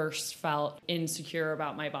first felt insecure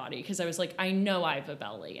about my body, because I was like, I know I have a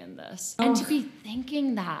belly in this. And to be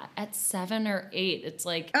thinking that at 7 or 8, it's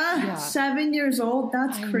like 7 years old,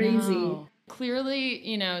 that's crazy.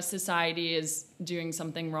 Clearly, society is doing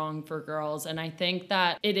something wrong for girls. And I think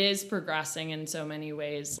that it is progressing in so many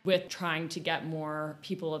ways with trying to get more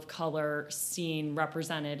people of color seen,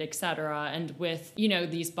 represented, etc. And with,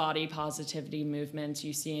 these body positivity movements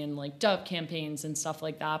you see in like Dove campaigns and stuff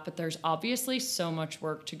like that. But there's obviously so much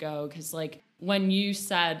work to go, because like when you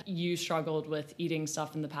said you struggled with eating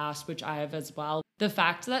stuff in the past, which I have as well, the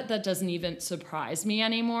fact that that doesn't even surprise me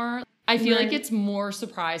anymore. I feel like it's more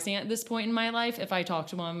surprising at this point in my life if I talk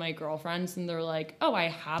to one of my girlfriends and they're like, oh,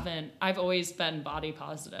 I've always been body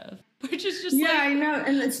positive. Which is just I know.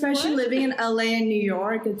 And especially living in LA and New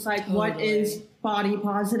York, it's like, what is body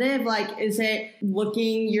positive? Like, is it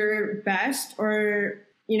looking your best, or,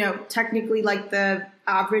 technically like the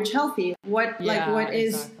average healthy? What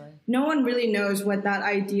is... No one really knows what that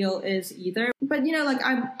ideal is either. But,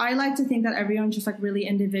 I like to think that everyone's just like really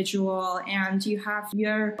individual, and you have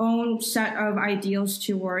your own set of ideals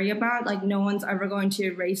to worry about. Like no one's ever going to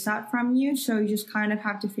erase that from you. So you just kind of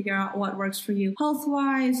have to figure out what works for you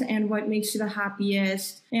health-wise and what makes you the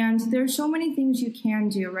happiest. And there's so many things you can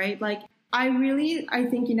do, right? Like I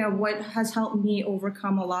think, what has helped me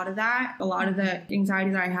overcome a lot of the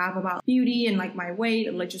anxiety that I have about beauty and like my weight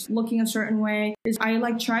and like just looking a certain way, is I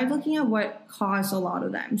like tried looking at what caused a lot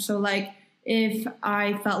of them. So like if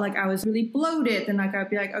I felt like I was really bloated, then like I'd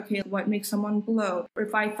be like, okay, what makes someone bloat? Or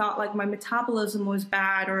if I thought like my metabolism was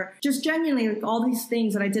bad, or just genuinely like all these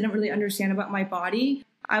things that I didn't really understand about my body,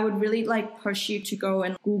 I would really like push you to go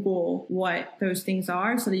and Google what those things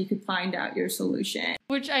are so that you could find out your solution.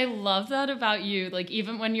 Which I love that about you. Like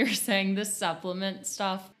even when you're saying the supplement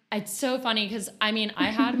stuff, it's so funny because I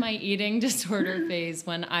had my eating disorder phase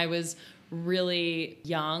when I was really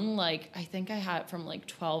young. Like I think I had it from like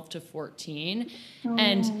 12 to 14.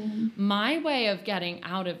 And my way of getting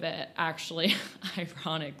out of it, actually,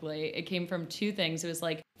 ironically, it came from two things. It was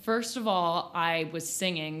like, first of all, I was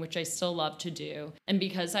singing, which I still love to do. And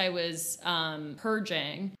because I was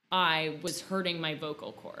purging, I was hurting my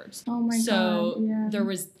vocal cords. Oh my God. So there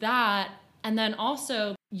was that. And then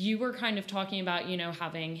also you were kind of talking about,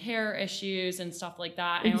 having hair issues and stuff like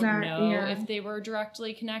that. I don't know if they were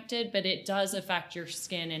directly connected, but it does affect your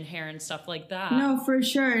skin and hair and stuff like that. No, for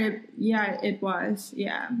sure. It was.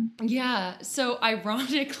 Yeah. Yeah. So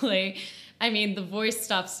ironically, the voice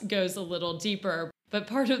stuff goes a little deeper. But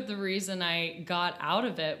part of the reason I got out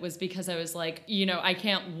of it was because I was like, I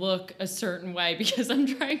can't look a certain way because I'm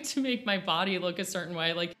trying to make my body look a certain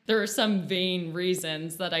way. Like there are some vain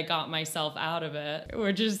reasons that I got myself out of it,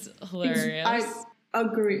 which is hilarious. I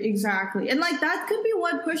agree. Exactly. And like that could be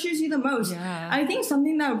what pushes you the most. Yeah. I think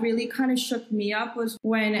something that really kind of shook me up was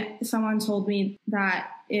when someone told me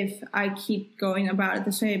that if I keep going about it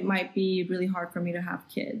this way, it might be really hard for me to have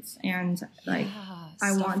kids. And like,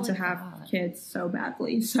 I want to have kids so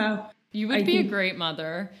badly. So you would be a great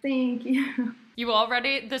mother. Thank you. You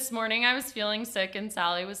already, this morning I was feeling sick and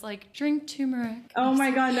Sally was like, drink turmeric. Oh my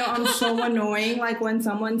God, no, I'm so annoying. Like when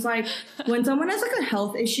someone has like a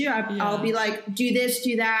health issue, I'll be like, do this,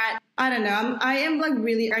 do that. I don't know. I am like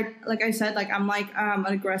really, like I said, like I'm like an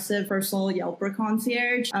aggressive personal Yelper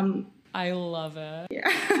concierge. I love it.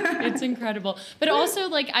 Yeah. It's incredible. But also,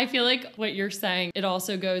 like, I feel like what you're saying, it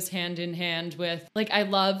also goes hand in hand with, like, I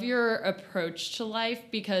love your approach to life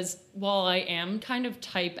because while I am kind of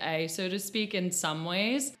type A, so to speak, in some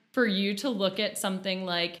ways, for you to look at something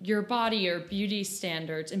like your body or beauty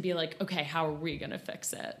standards and be like, okay, how are we going to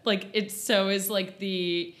fix it? Like, it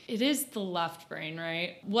is the left brain,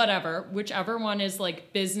 right? Whatever, whichever one is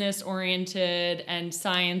like business oriented and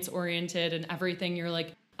science oriented and everything, you're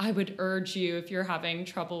like, I would urge you, if you're having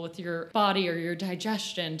trouble with your body or your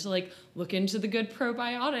digestion, to like look into the good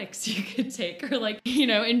probiotics you could take or like,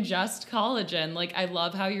 ingest collagen. Like, I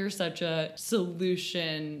love how you're such a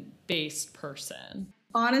solution-based person.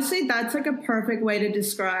 Honestly, that's like a perfect way to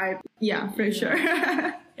describe. Yeah, for sure.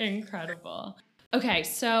 Incredible. Okay,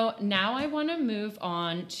 so now I want to move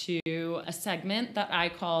on to a segment that I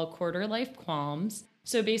call Quarter Life Qualms.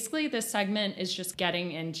 So basically, this segment is just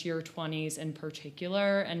getting into your 20s in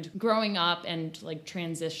particular and growing up and like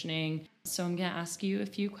transitioning. So I'm going to ask you a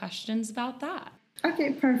few questions about that.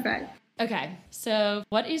 Okay, perfect. Okay, so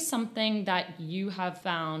what is something that you have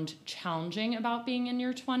found challenging about being in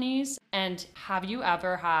your 20s? And have you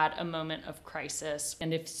ever had a moment of crisis?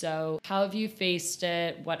 And if so, how have you faced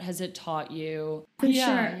it? What has it taught you? For sure.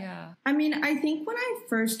 Yeah. I mean, I think when I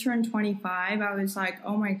first turned 25, I was like,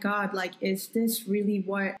 oh my God, like, is this really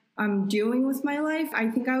what I'm doing with my life?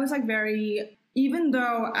 I think I was like even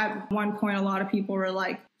though at one point a lot of people were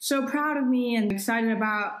like so proud of me and excited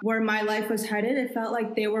about where my life was headed, it felt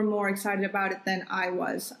like they were more excited about it than I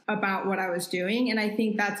was about what I was doing. And I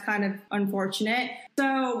think that's kind of unfortunate.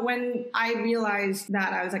 So when I realized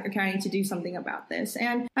that, I was like, okay, I need to do something about this.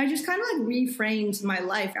 And I just kind of like reframed my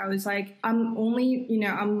life. I was like, I'm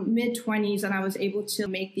mid-20s and I was able to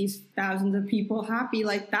make these thousands of people happy.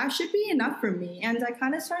 Like, that should be enough for me. And I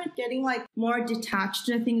kind of started getting like more detached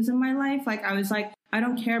to things in my life. Like, I was like, I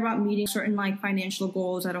don't care about meeting certain like financial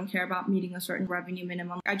goals. I don't care about meeting a certain revenue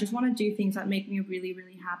minimum. I just want to do things that make me really,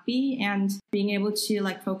 really happy, and being able to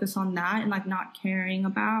like focus on that and like not caring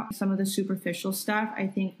about some of the superficial stuff, I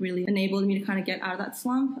think really enabled me to kind of get out of that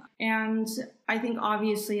slump. And I think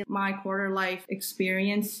obviously my quarter life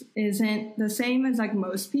experience isn't the same as like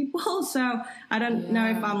most people. So I don't know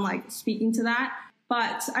if I'm like speaking to that,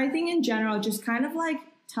 but I think in general, just kind of like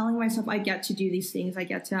telling myself I get to do these things. I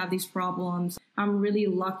get to have these problems. I'm really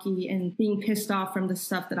lucky in being pissed off from the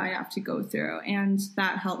stuff that I have to go through. And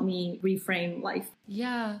that helped me reframe life.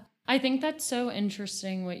 Yeah. I think that's so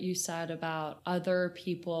interesting what you said about other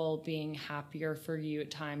people being happier for you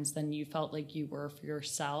at times than you felt like you were for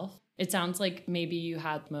yourself. It sounds like maybe you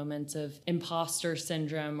had moments of imposter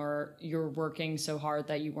syndrome, or you're working so hard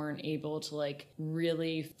that you weren't able to like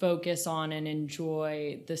really focus on and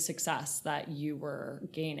enjoy the success that you were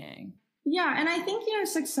gaining. Yeah. And I think,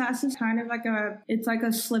 success is kind of like it's like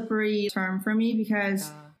a slippery term for me, because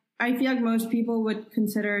I feel like most people would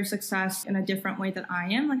consider success in a different way than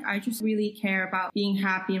I am. Like, I just really care about being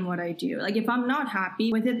happy in what I do. Like, if I'm not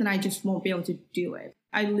happy with it, then I just won't be able to do it.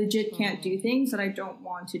 I legit can't do things that I don't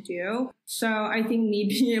want to do. So I think me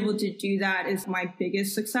being able to do that is my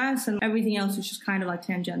biggest success, and everything else is just kind of like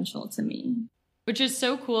tangential to me. Which is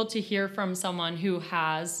so cool to hear from someone who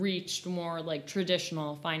has reached more like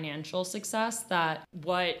traditional financial success, that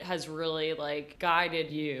what has really like guided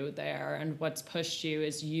you there and what's pushed you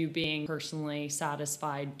is you being personally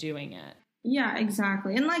satisfied doing it. Yeah,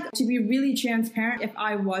 exactly. And like, to be really transparent, if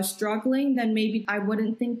I was struggling, then maybe I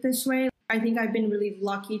wouldn't think this way. I think I've been really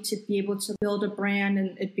lucky to be able to build a brand,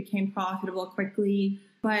 and it became profitable quickly.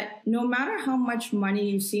 But no matter how much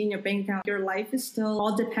money you see in your bank account, your life is still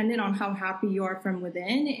all dependent on how happy you are from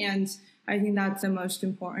within. And I think that's the most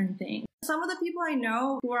important thing. Some of the people I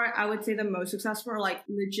know who are, I would say, the most successful are like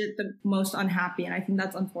legit the most unhappy. And I think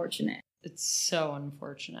that's unfortunate. It's so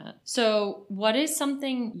unfortunate. So what is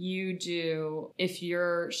something you do if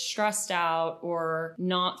you're stressed out or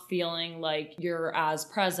not feeling like you're as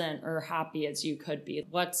present or happy as you could be?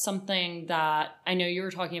 What's something that, I know you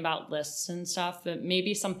were talking about lists and stuff, but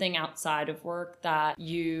maybe something outside of work that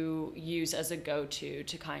you use as a go-to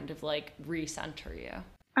to kind of like recenter you?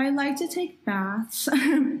 I like to take baths.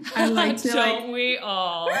 I like to Don't we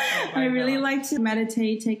all? Oh I really like to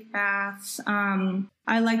meditate, take baths.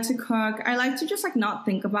 I like to cook. I like to just like not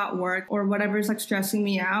think about work or whatever's like stressing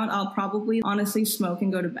me out. I'll probably honestly smoke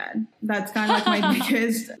and go to bed. That's kind of like my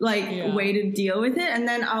biggest way to deal with it. And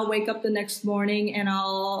then I'll wake up the next morning and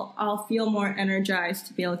I'll feel more energized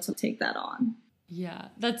to be able to take that on. Yeah,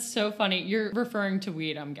 that's so funny. You're referring to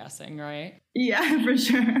weed, I'm guessing, right? Yeah, for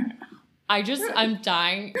sure. I'm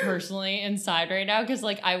dying personally inside right now, because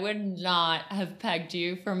like I would not have pegged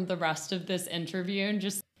you from the rest of this interview, and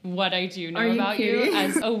just What I do know Are you about kidding? you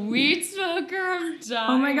as a weed smoker, I'm dying.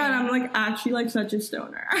 Oh my God, I'm like actually like such a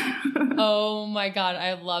stoner. Oh my God,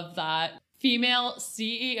 I love that. Female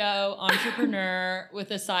CEO, entrepreneur with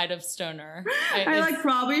a side of stoner. I like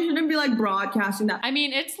probably shouldn't be like broadcasting that. I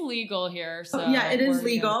mean, it's legal here, so Yeah, it is we're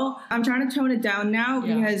legal. I'm trying to tone it down now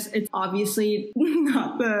because it's obviously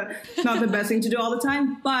not the best thing to do all the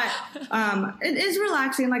time. But it is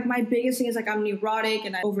relaxing. Like my biggest thing is like I'm neurotic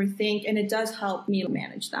and I overthink, and it does help me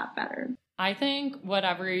manage that better. I think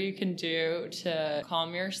whatever you can do to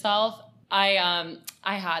calm yourself.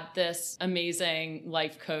 I had this amazing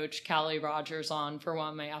life coach, Callie Rogers, on for one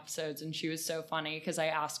of my episodes, and she was so funny because I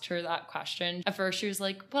asked her that question. At first, she was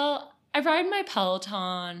like, well, I ride my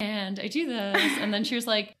Peloton and I do this. And then she was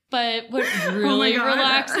like, but what really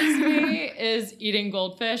relaxes me is eating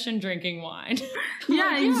goldfish and drinking wine.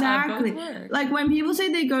 Yeah, like, exactly. Like when people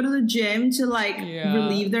say they go to the gym to like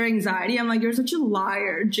relieve their anxiety, I'm like, you're such a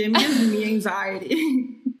liar. Gym gives me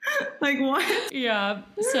anxiety. Like what? Yeah.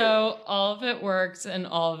 So all of it works and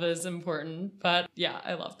all of it is important. But yeah,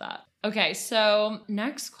 I love that. Okay, so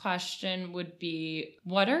next question would be,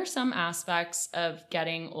 what are some aspects of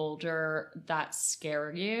getting older that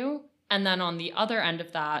scare you? And then on the other end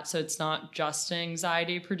of that, so it's not just an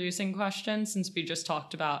anxiety producing question, since we just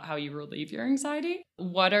talked about how you relieve your anxiety,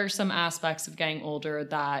 what are some aspects of getting older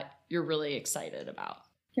that you're really excited about?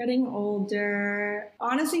 Getting older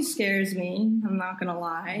honestly scares me. I'm not gonna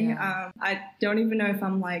lie. Yeah. I don't even know if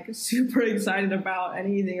I'm like super excited about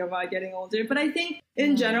anything about getting older, but I think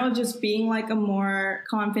in general, just being like a more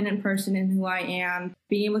confident person in who I am,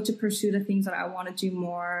 being able to pursue the things that I want to do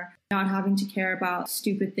more, not having to care about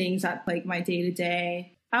stupid things that plague my day to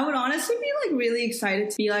day. I would honestly be like really excited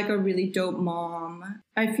to be like a really dope mom.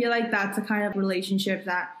 I feel like that's the kind of relationship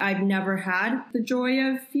that I've never had the joy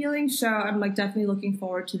of feeling. So I'm like definitely looking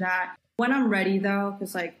forward to that. When I'm ready though,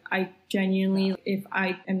 because like I genuinely, if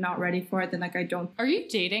I am not ready for it, then like I don't. Are you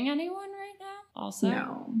dating anyone right now also?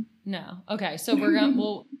 No. Okay. So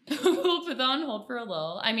we'll put that on hold for a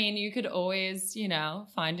little. I mean, you could always,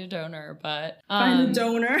 find a donor, but find a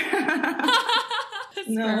donor.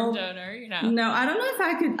 Sperm donor, No, I don't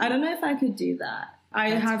know if I could do that. I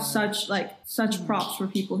have such props for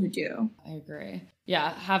people who do. I agree.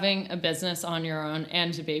 Yeah, having a business on your own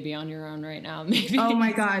and a baby on your own right now, maybe. Oh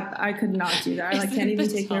my God, I could not do that. I can't even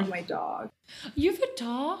take care of my dog. You have a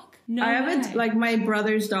dog? No, I have like my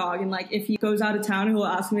brother's dog, and like if he goes out of town, he will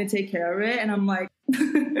ask me to take care of it, and I'm like,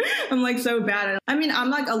 I'm like so bad. I mean, I'm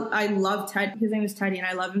like, I love Ted. His name is Teddy, and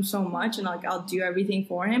I love him so much, and like I'll do everything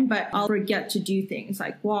for him, but I'll forget to do things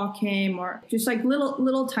like walk him or just like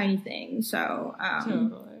little tiny things. So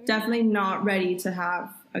definitely not ready to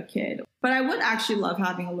have a kid. But I would actually love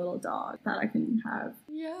having a little dog that I can have,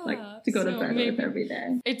 like to go to bed with every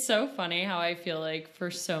day. It's so funny how I feel like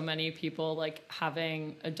for so many people, like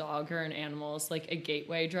having a dog or an animal is like a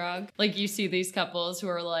gateway drug. Like you see these couples who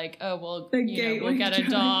are like, oh, well, we'll get a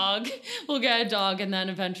dog. We'll get a dog. And then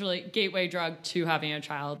eventually gateway drug to having a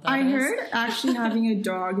child. I heard actually having a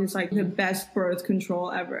dog is like the best birth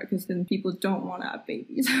control ever, because then people don't want to have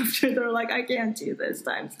babies after they're like, I can't do this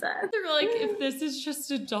times 10. They're like, if this is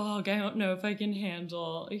just a dog, I don't know if I can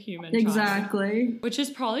handle a human Exactly. child. Which is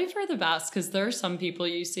probably for the best, because there are some people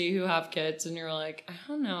you see who have kids and you're like, I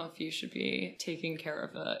don't know if you should be taking care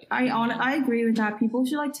of it. I agree with that. People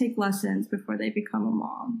should like take lessons before they become a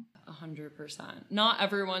mom. 100%. Not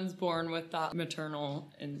everyone's born with that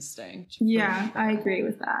maternal instinct. Yeah, sure. I agree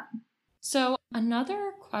with that. So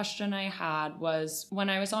another question I had was when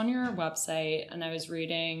I was on your website and I was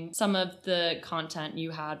reading some of the content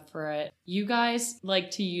you had for it, you guys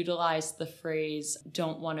like to utilize the phrase,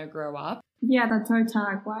 don't want to grow up. Yeah, that's our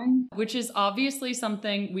tagline. Which is obviously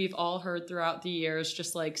something we've all heard throughout the years,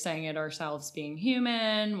 just like saying it ourselves, being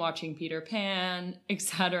human, watching Peter Pan,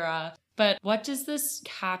 etc. But what does this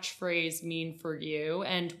catchphrase mean for you,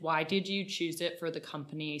 and why did you choose it for the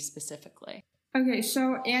company specifically? Okay,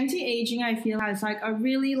 so anti-aging, I feel, has like a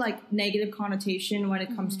really like negative connotation when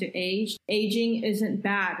it comes to age. Aging isn't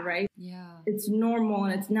bad, right? Yeah. It's normal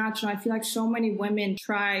and it's natural. I feel like so many women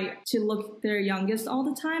try to look their youngest all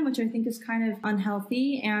the time, which I think is kind of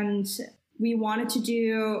unhealthy. And we wanted to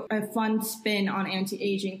do a fun spin on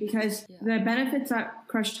anti-aging because the benefits that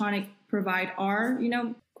Crush Tonic provide are,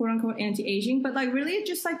 quote unquote anti-aging, but like really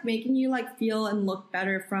just like making you like feel and look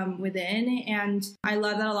better from within. And I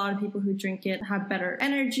love that a lot of people who drink it have better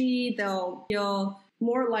energy. They'll feel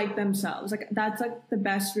more like themselves. Like that's like the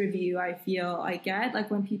best review I feel I get. Like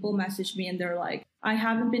when people message me and they're like, I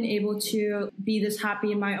haven't been able to be this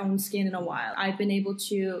happy in my own skin in a while. I've been able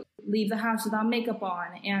to leave the house without makeup on.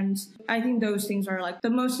 And I think those things are like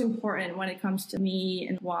the most important when it comes to me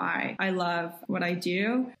and why I love what I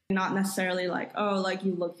do. Not necessarily like, oh, like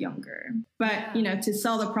you look younger. But, you know, to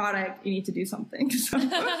sell the product, you need to do something. So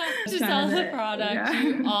to sell the product,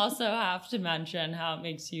 you also have to mention how it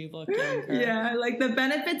makes you look younger. Yeah, like the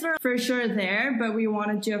benefits are for sure there, but we want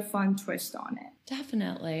to do a fun twist on it.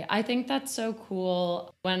 Definitely. I think that's so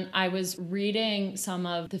cool. When I was reading some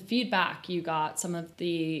of the feedback you got, some of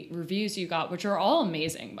the reviews you got, which are all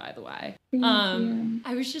amazing, by the way. Thank you.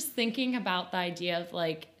 I was just thinking about the idea of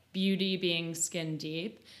like beauty being skin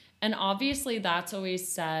deep. And obviously that's always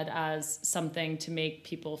said as something to make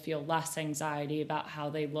people feel less anxiety about how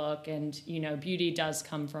they look. And, you know, beauty does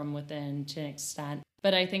come from within to an extent.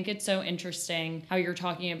 But I think it's so interesting how you're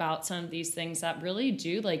talking about some of these things that really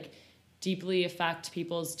do like deeply affect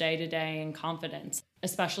people's day-to-day and confidence,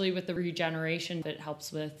 especially with the regeneration. It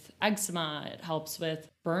helps with eczema. It helps with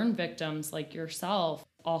burn victims like yourself.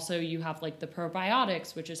 Also, you have like the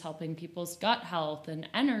probiotics, which is helping people's gut health and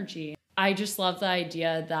energy. I just love the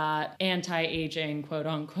idea that anti-aging, quote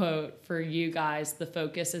unquote, for you guys, the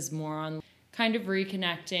focus is more on kind of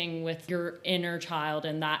reconnecting with your inner child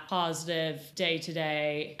and that positive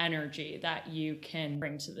day-to-day energy that you can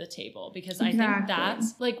bring to the table. Because I think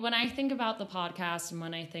that's like when I think about the podcast and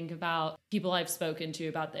when I think about people I've spoken to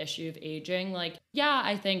about the issue of aging, like, yeah,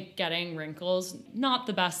 I think getting wrinkles, not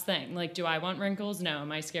the best thing. Like, do I want wrinkles? No.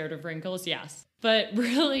 Am I scared of wrinkles? Yes. But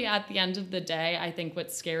really, at the end of the day, I think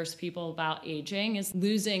what scares people about aging is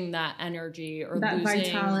losing that energy or that losing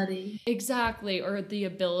vitality. Exactly. Or the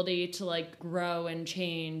ability to like grow and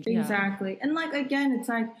change. Exactly. And like, again, it's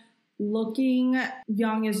like looking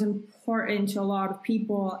young is important to a lot of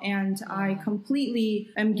people. And I completely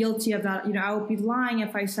am guilty of that. You know, I would be lying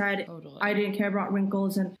if I said I didn't care about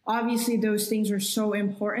wrinkles. And obviously those things are so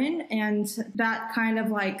important. And that kind of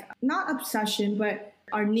like, not obsession, but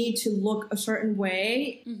our need to look a certain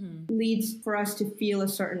way leads for us to feel a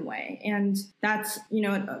certain way. And that's, you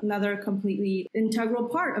know, another completely integral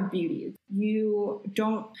part of beauty. You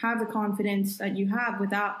don't have the confidence that you have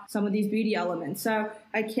without some of these beauty elements. So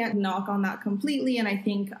I can't knock on that completely. And I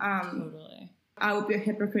think, I would be a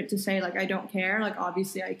hypocrite to say, like, I don't care. Like,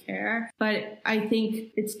 obviously I care. But I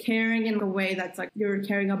think it's caring in a way that's like you're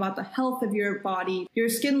caring about the health of your body. Your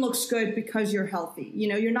skin looks good because you're healthy. You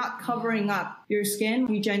know, you're not covering up your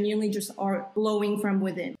skin. You genuinely just are glowing from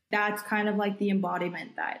within. That's kind of like the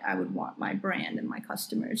embodiment that I would want my brand and my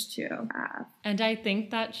customers to have. And I think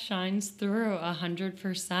that shines through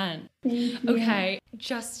 100%. Thank you. Okay,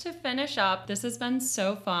 just to finish up, this has been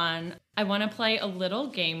so fun. I want to play a little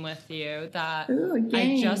game with you that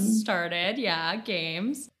I just started. Yeah,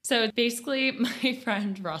 games. So basically, my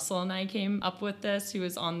friend Russell and I came up with this, who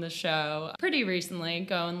was on the show pretty recently.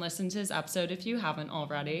 Go and listen to his episode if you haven't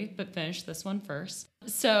already, but finish this one first.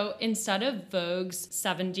 So instead of Vogue's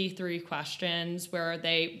 73 questions where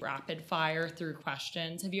they rapid fire through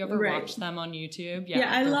questions, have you ever watched them on YouTube?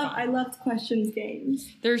 Yeah, I loved questions games.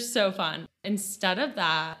 They're so fun. Instead of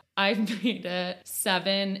that, I've made it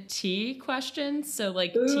 7 T questions. So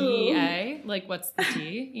like T-A, like what's the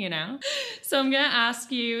T, you know? So I'm going to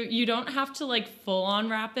ask you, you don't have to like full on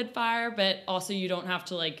rapid fire, but also you don't have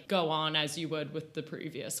to like go on as you would with the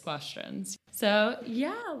previous questions. So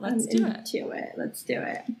yeah, let's do it. Let's do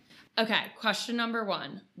it. Okay, question number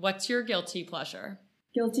 1. What's your guilty pleasure?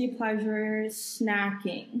 Guilty pleasure,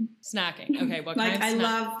 snacking. Snacking. Okay, what like kind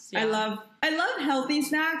of snacks? I love healthy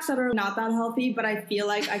snacks that are not that healthy, but I feel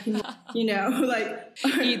like I can, you know, like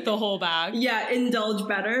eat the whole bag. Yeah, indulge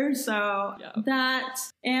better. So that,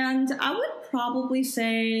 and I would probably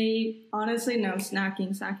say, honestly, no, snacking.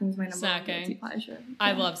 Snacking is my number one guilty pleasure.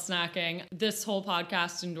 I love snacking. This whole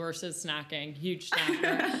podcast endorses snacking. Huge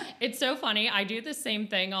snacker. It's so funny. I do the same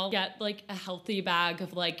thing. I'll get like a healthy bag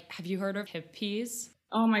of like, have you heard of Hippies?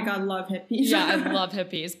 Oh my God, love Hippies. Yeah, I love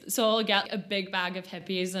Hippies. So I'll get a big bag of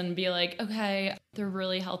Hippies and be like, okay, they're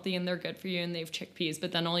really healthy and they're good for you and they have chickpeas,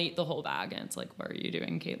 but then I'll eat the whole bag and it's like, what are you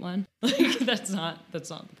doing, Caitlin? Like, that's not the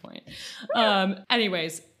point.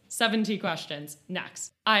 Anyways, 70 questions.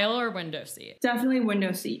 Next, aisle or window seat? Definitely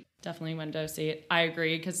window seat. Definitely window seat. I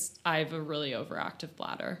agree because I have a really overactive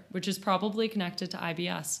bladder, which is probably connected to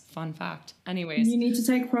IBS. Fun fact. Anyways. You need to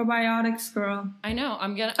take probiotics, girl. I know.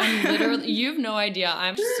 I'm literally, you have no idea.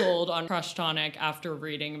 I'm sold on Crush Tonic after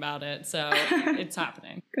reading about it. So it's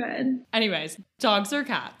happening. Good. Anyways, dogs or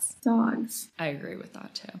cats? Dogs. I agree with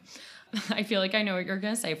that too. I feel like I know what you're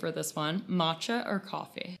going to say for this one. Matcha or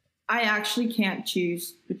coffee? I actually can't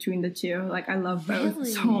choose between the two. Like, I love both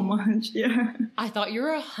Really? so much. Yeah. I thought you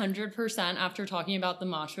were 100% after talking about the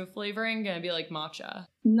matcha flavoring gonna be like matcha.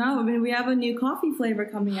 No, I mean, we have a new coffee flavor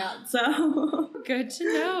coming out, so. Good to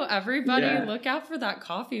know. Everybody Yeah. look out for that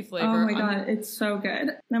coffee flavor. Oh my God, it's so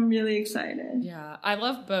good. I'm really excited. Yeah, I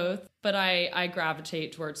love both, but I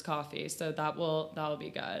gravitate towards coffee, so that'll be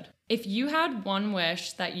good. If you had one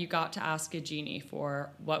wish that you got to ask a genie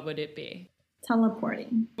for, what would it be?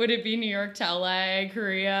 Teleporting. Would it be New York to LA,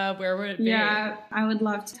 Korea? Where would it be? Yeah, I would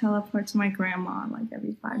love to teleport to my grandma like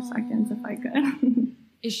every 5 seconds if I could.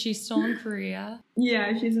 Is she still in Korea?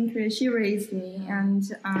 Yeah, she's in Korea. She raised me, and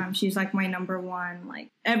she's like my number one. Like,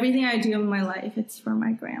 everything I do in my life, it's for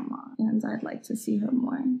my grandma, and I'd like to see her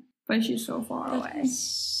more. But she's so far away.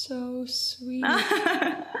 So sweet.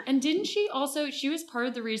 And didn't she was part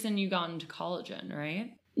of the reason you got into collagen,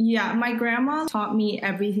 right? Yeah, my grandma taught me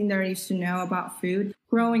everything there is to know about food.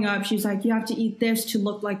 Growing up, she's like, you have to eat this to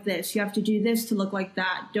look like this. You have to do this to look like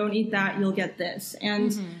that. Don't eat that, you'll get this.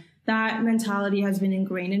 And that mentality has been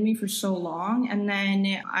ingrained in me for so long. And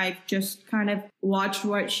then I've just kind of watched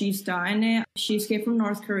what she's done. She escaped from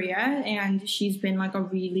North Korea, and she's been like a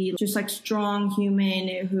really just like strong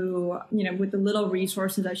human who, you know, with the little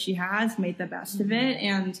resources that she has, made the best of it.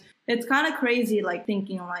 And it's kind of crazy, like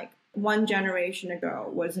thinking like, one generation ago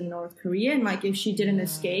was in North Korea, and like if she didn't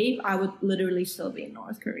escape, I would literally still be in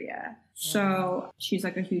North Korea. So she's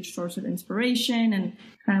like a huge source of inspiration and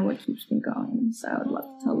kind of what keeps me going. So I'd love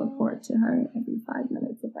to teleport to her every 5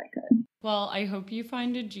 minutes if I could. Well, I hope you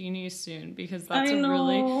find a genie soon, because I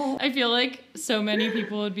feel like so many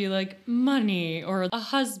people would be like money or a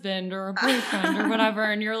husband or a boyfriend or whatever,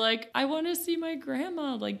 and you're like, I want to see my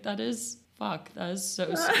grandma. Like, that is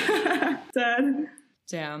so sweet. Dead.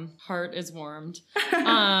 Damn, heart is warmed.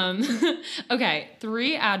 Okay,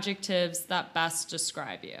 3 adjectives that best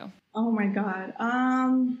describe you. Oh my God.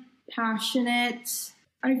 Passionate.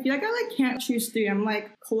 I feel like I like can't choose 3. I'm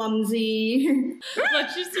like clumsy.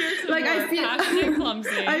 Let's just hear some like more. I feel Passionate,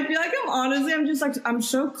 clumsy. I feel like I'm just like, I'm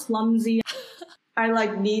so clumsy. I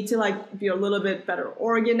like need to like be a little bit better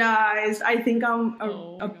organized. I think I'm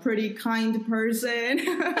a pretty kind person.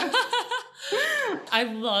 I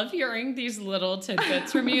love hearing these little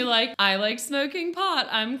tidbits from you. Like, I like smoking pot.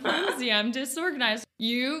 I'm clumsy. I'm disorganized.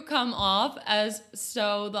 You come off as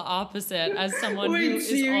so the opposite, as someone who is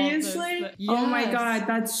seriously? Yes. Oh my God,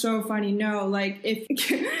 that's so funny. No, like if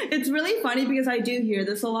it's really funny because I do hear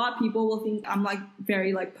this a lot. People will think I'm like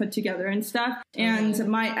very like put together and stuff. And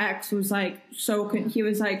my ex was like he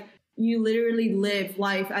was like, you literally live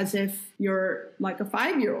life as if you're like a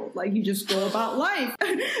 5-year-old. Like, you just go about life.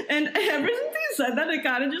 And ever since he said that, it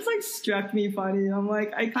kind of just like struck me funny. I'm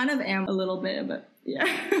like, I kind of am a little bit, but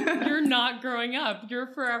yeah. You're not growing up. You're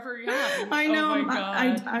forever young. I know. Oh my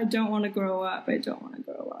God. I don't want to grow up. I don't want to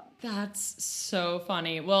grow up. That's so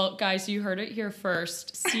funny. Well, guys, you heard it here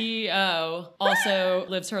first. CEO also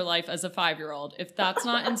lives her life as a 5-year-old. If that's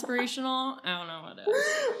not inspirational, I don't know what is.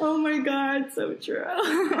 Oh my God, so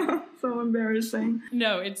true. So embarrassing.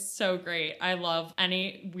 No, it's so great. I love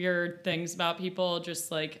any weird things about people.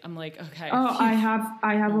 Just like, I'm like, okay. Oh, I have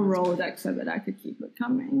a Rolodex of it. I could keep it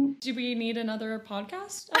coming. Do we need another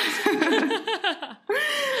podcast?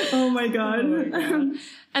 Oh my God. Oh my God.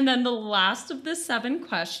 And then the last of the 7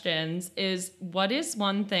 questions is, what is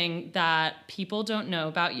one thing that people don't know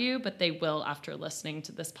about you, but they will after listening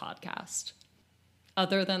to this podcast?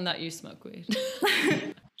 Other than that you smoke weed.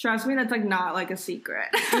 Trust me, that's like not like a secret.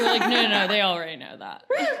 You're like, no, they already know that.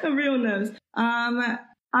 Everyone knows. I'm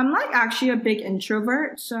like actually a big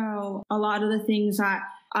introvert. So a lot of the things that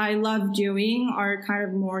I love doing are kind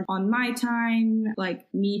of more on my time, like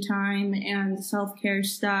me time and self-care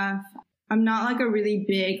stuff. I'm not like a really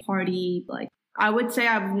big party. Like, I would say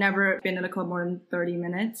I've never been in a club more than 30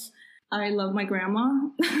 minutes. I love my grandma.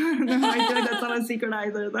 I feel like that's not a secret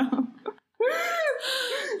either, though.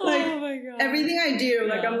 Like, oh my God. Everything I do,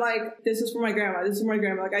 like, I'm like, this is for my grandma. This is for my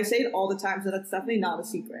grandma. Like, I say it all the time, so that's definitely not a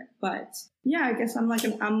secret. But yeah, I guess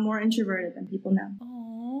I'm more introverted than people know.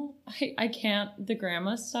 Oh, I can't. The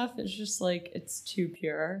grandma stuff is just like, it's too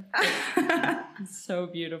pure. It's so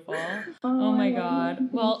beautiful. Oh my God.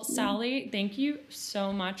 Well, Sally, thank you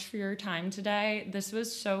so much for your time today. This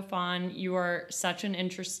was so fun. You are such an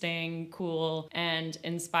interesting, cool, and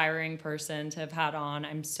inspiring person to have had on.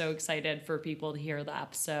 I'm so excited for people to hear the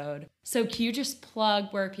episode. So can you just plug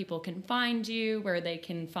where people can find you, where they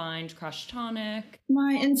can find Crush Tonic?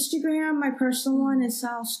 My Instagram, my personal one is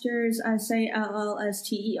Sallsters,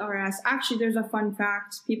 SALLSTERS. WTRS. Actually, there's a fun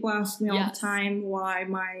fact. People ask me all the time why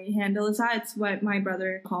my handle is that. It's what my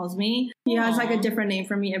brother calls me. He has like a different name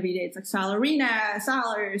for me every day. It's like Salarina,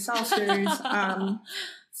 Salsters,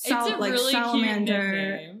 It's a like really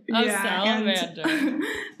salamander. cute nickname. Salamander. And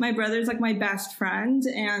my brother's like my best friend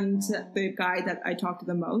and the guy that I talk to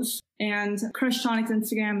the most. And Crush Tonic's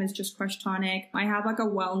Instagram is just Crush Tonic. I have like a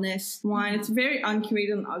wellness one. It's very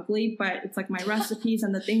uncurated and ugly, but it's like my recipes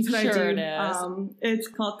and the things that I do. It is. It's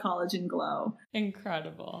called Collagen Glow.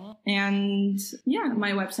 Incredible. And yeah,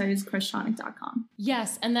 my website is crushtonic.com.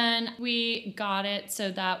 Yes, and then we got it so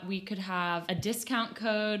that we could have a discount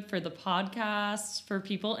code for the podcast for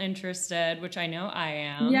people interested, which I know I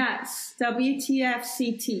am. Yes,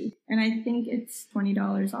 WTFCT. And I think it's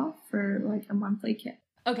 $20 off for like a monthly kit.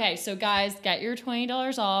 Okay, so guys, get your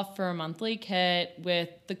 $20 off for a monthly kit with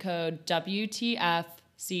the code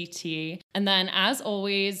WTFCT. And then, as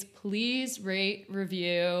always, please rate,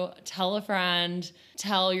 review, tell a friend,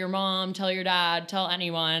 tell your mom, tell your dad, tell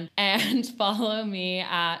anyone, and follow me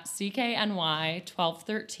at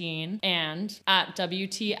CKNY1213 and at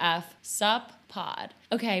WTFSupPod.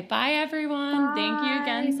 Okay, bye everyone. Bye. Thank you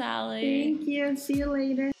again, Sally. Thank you. See you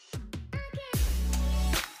later.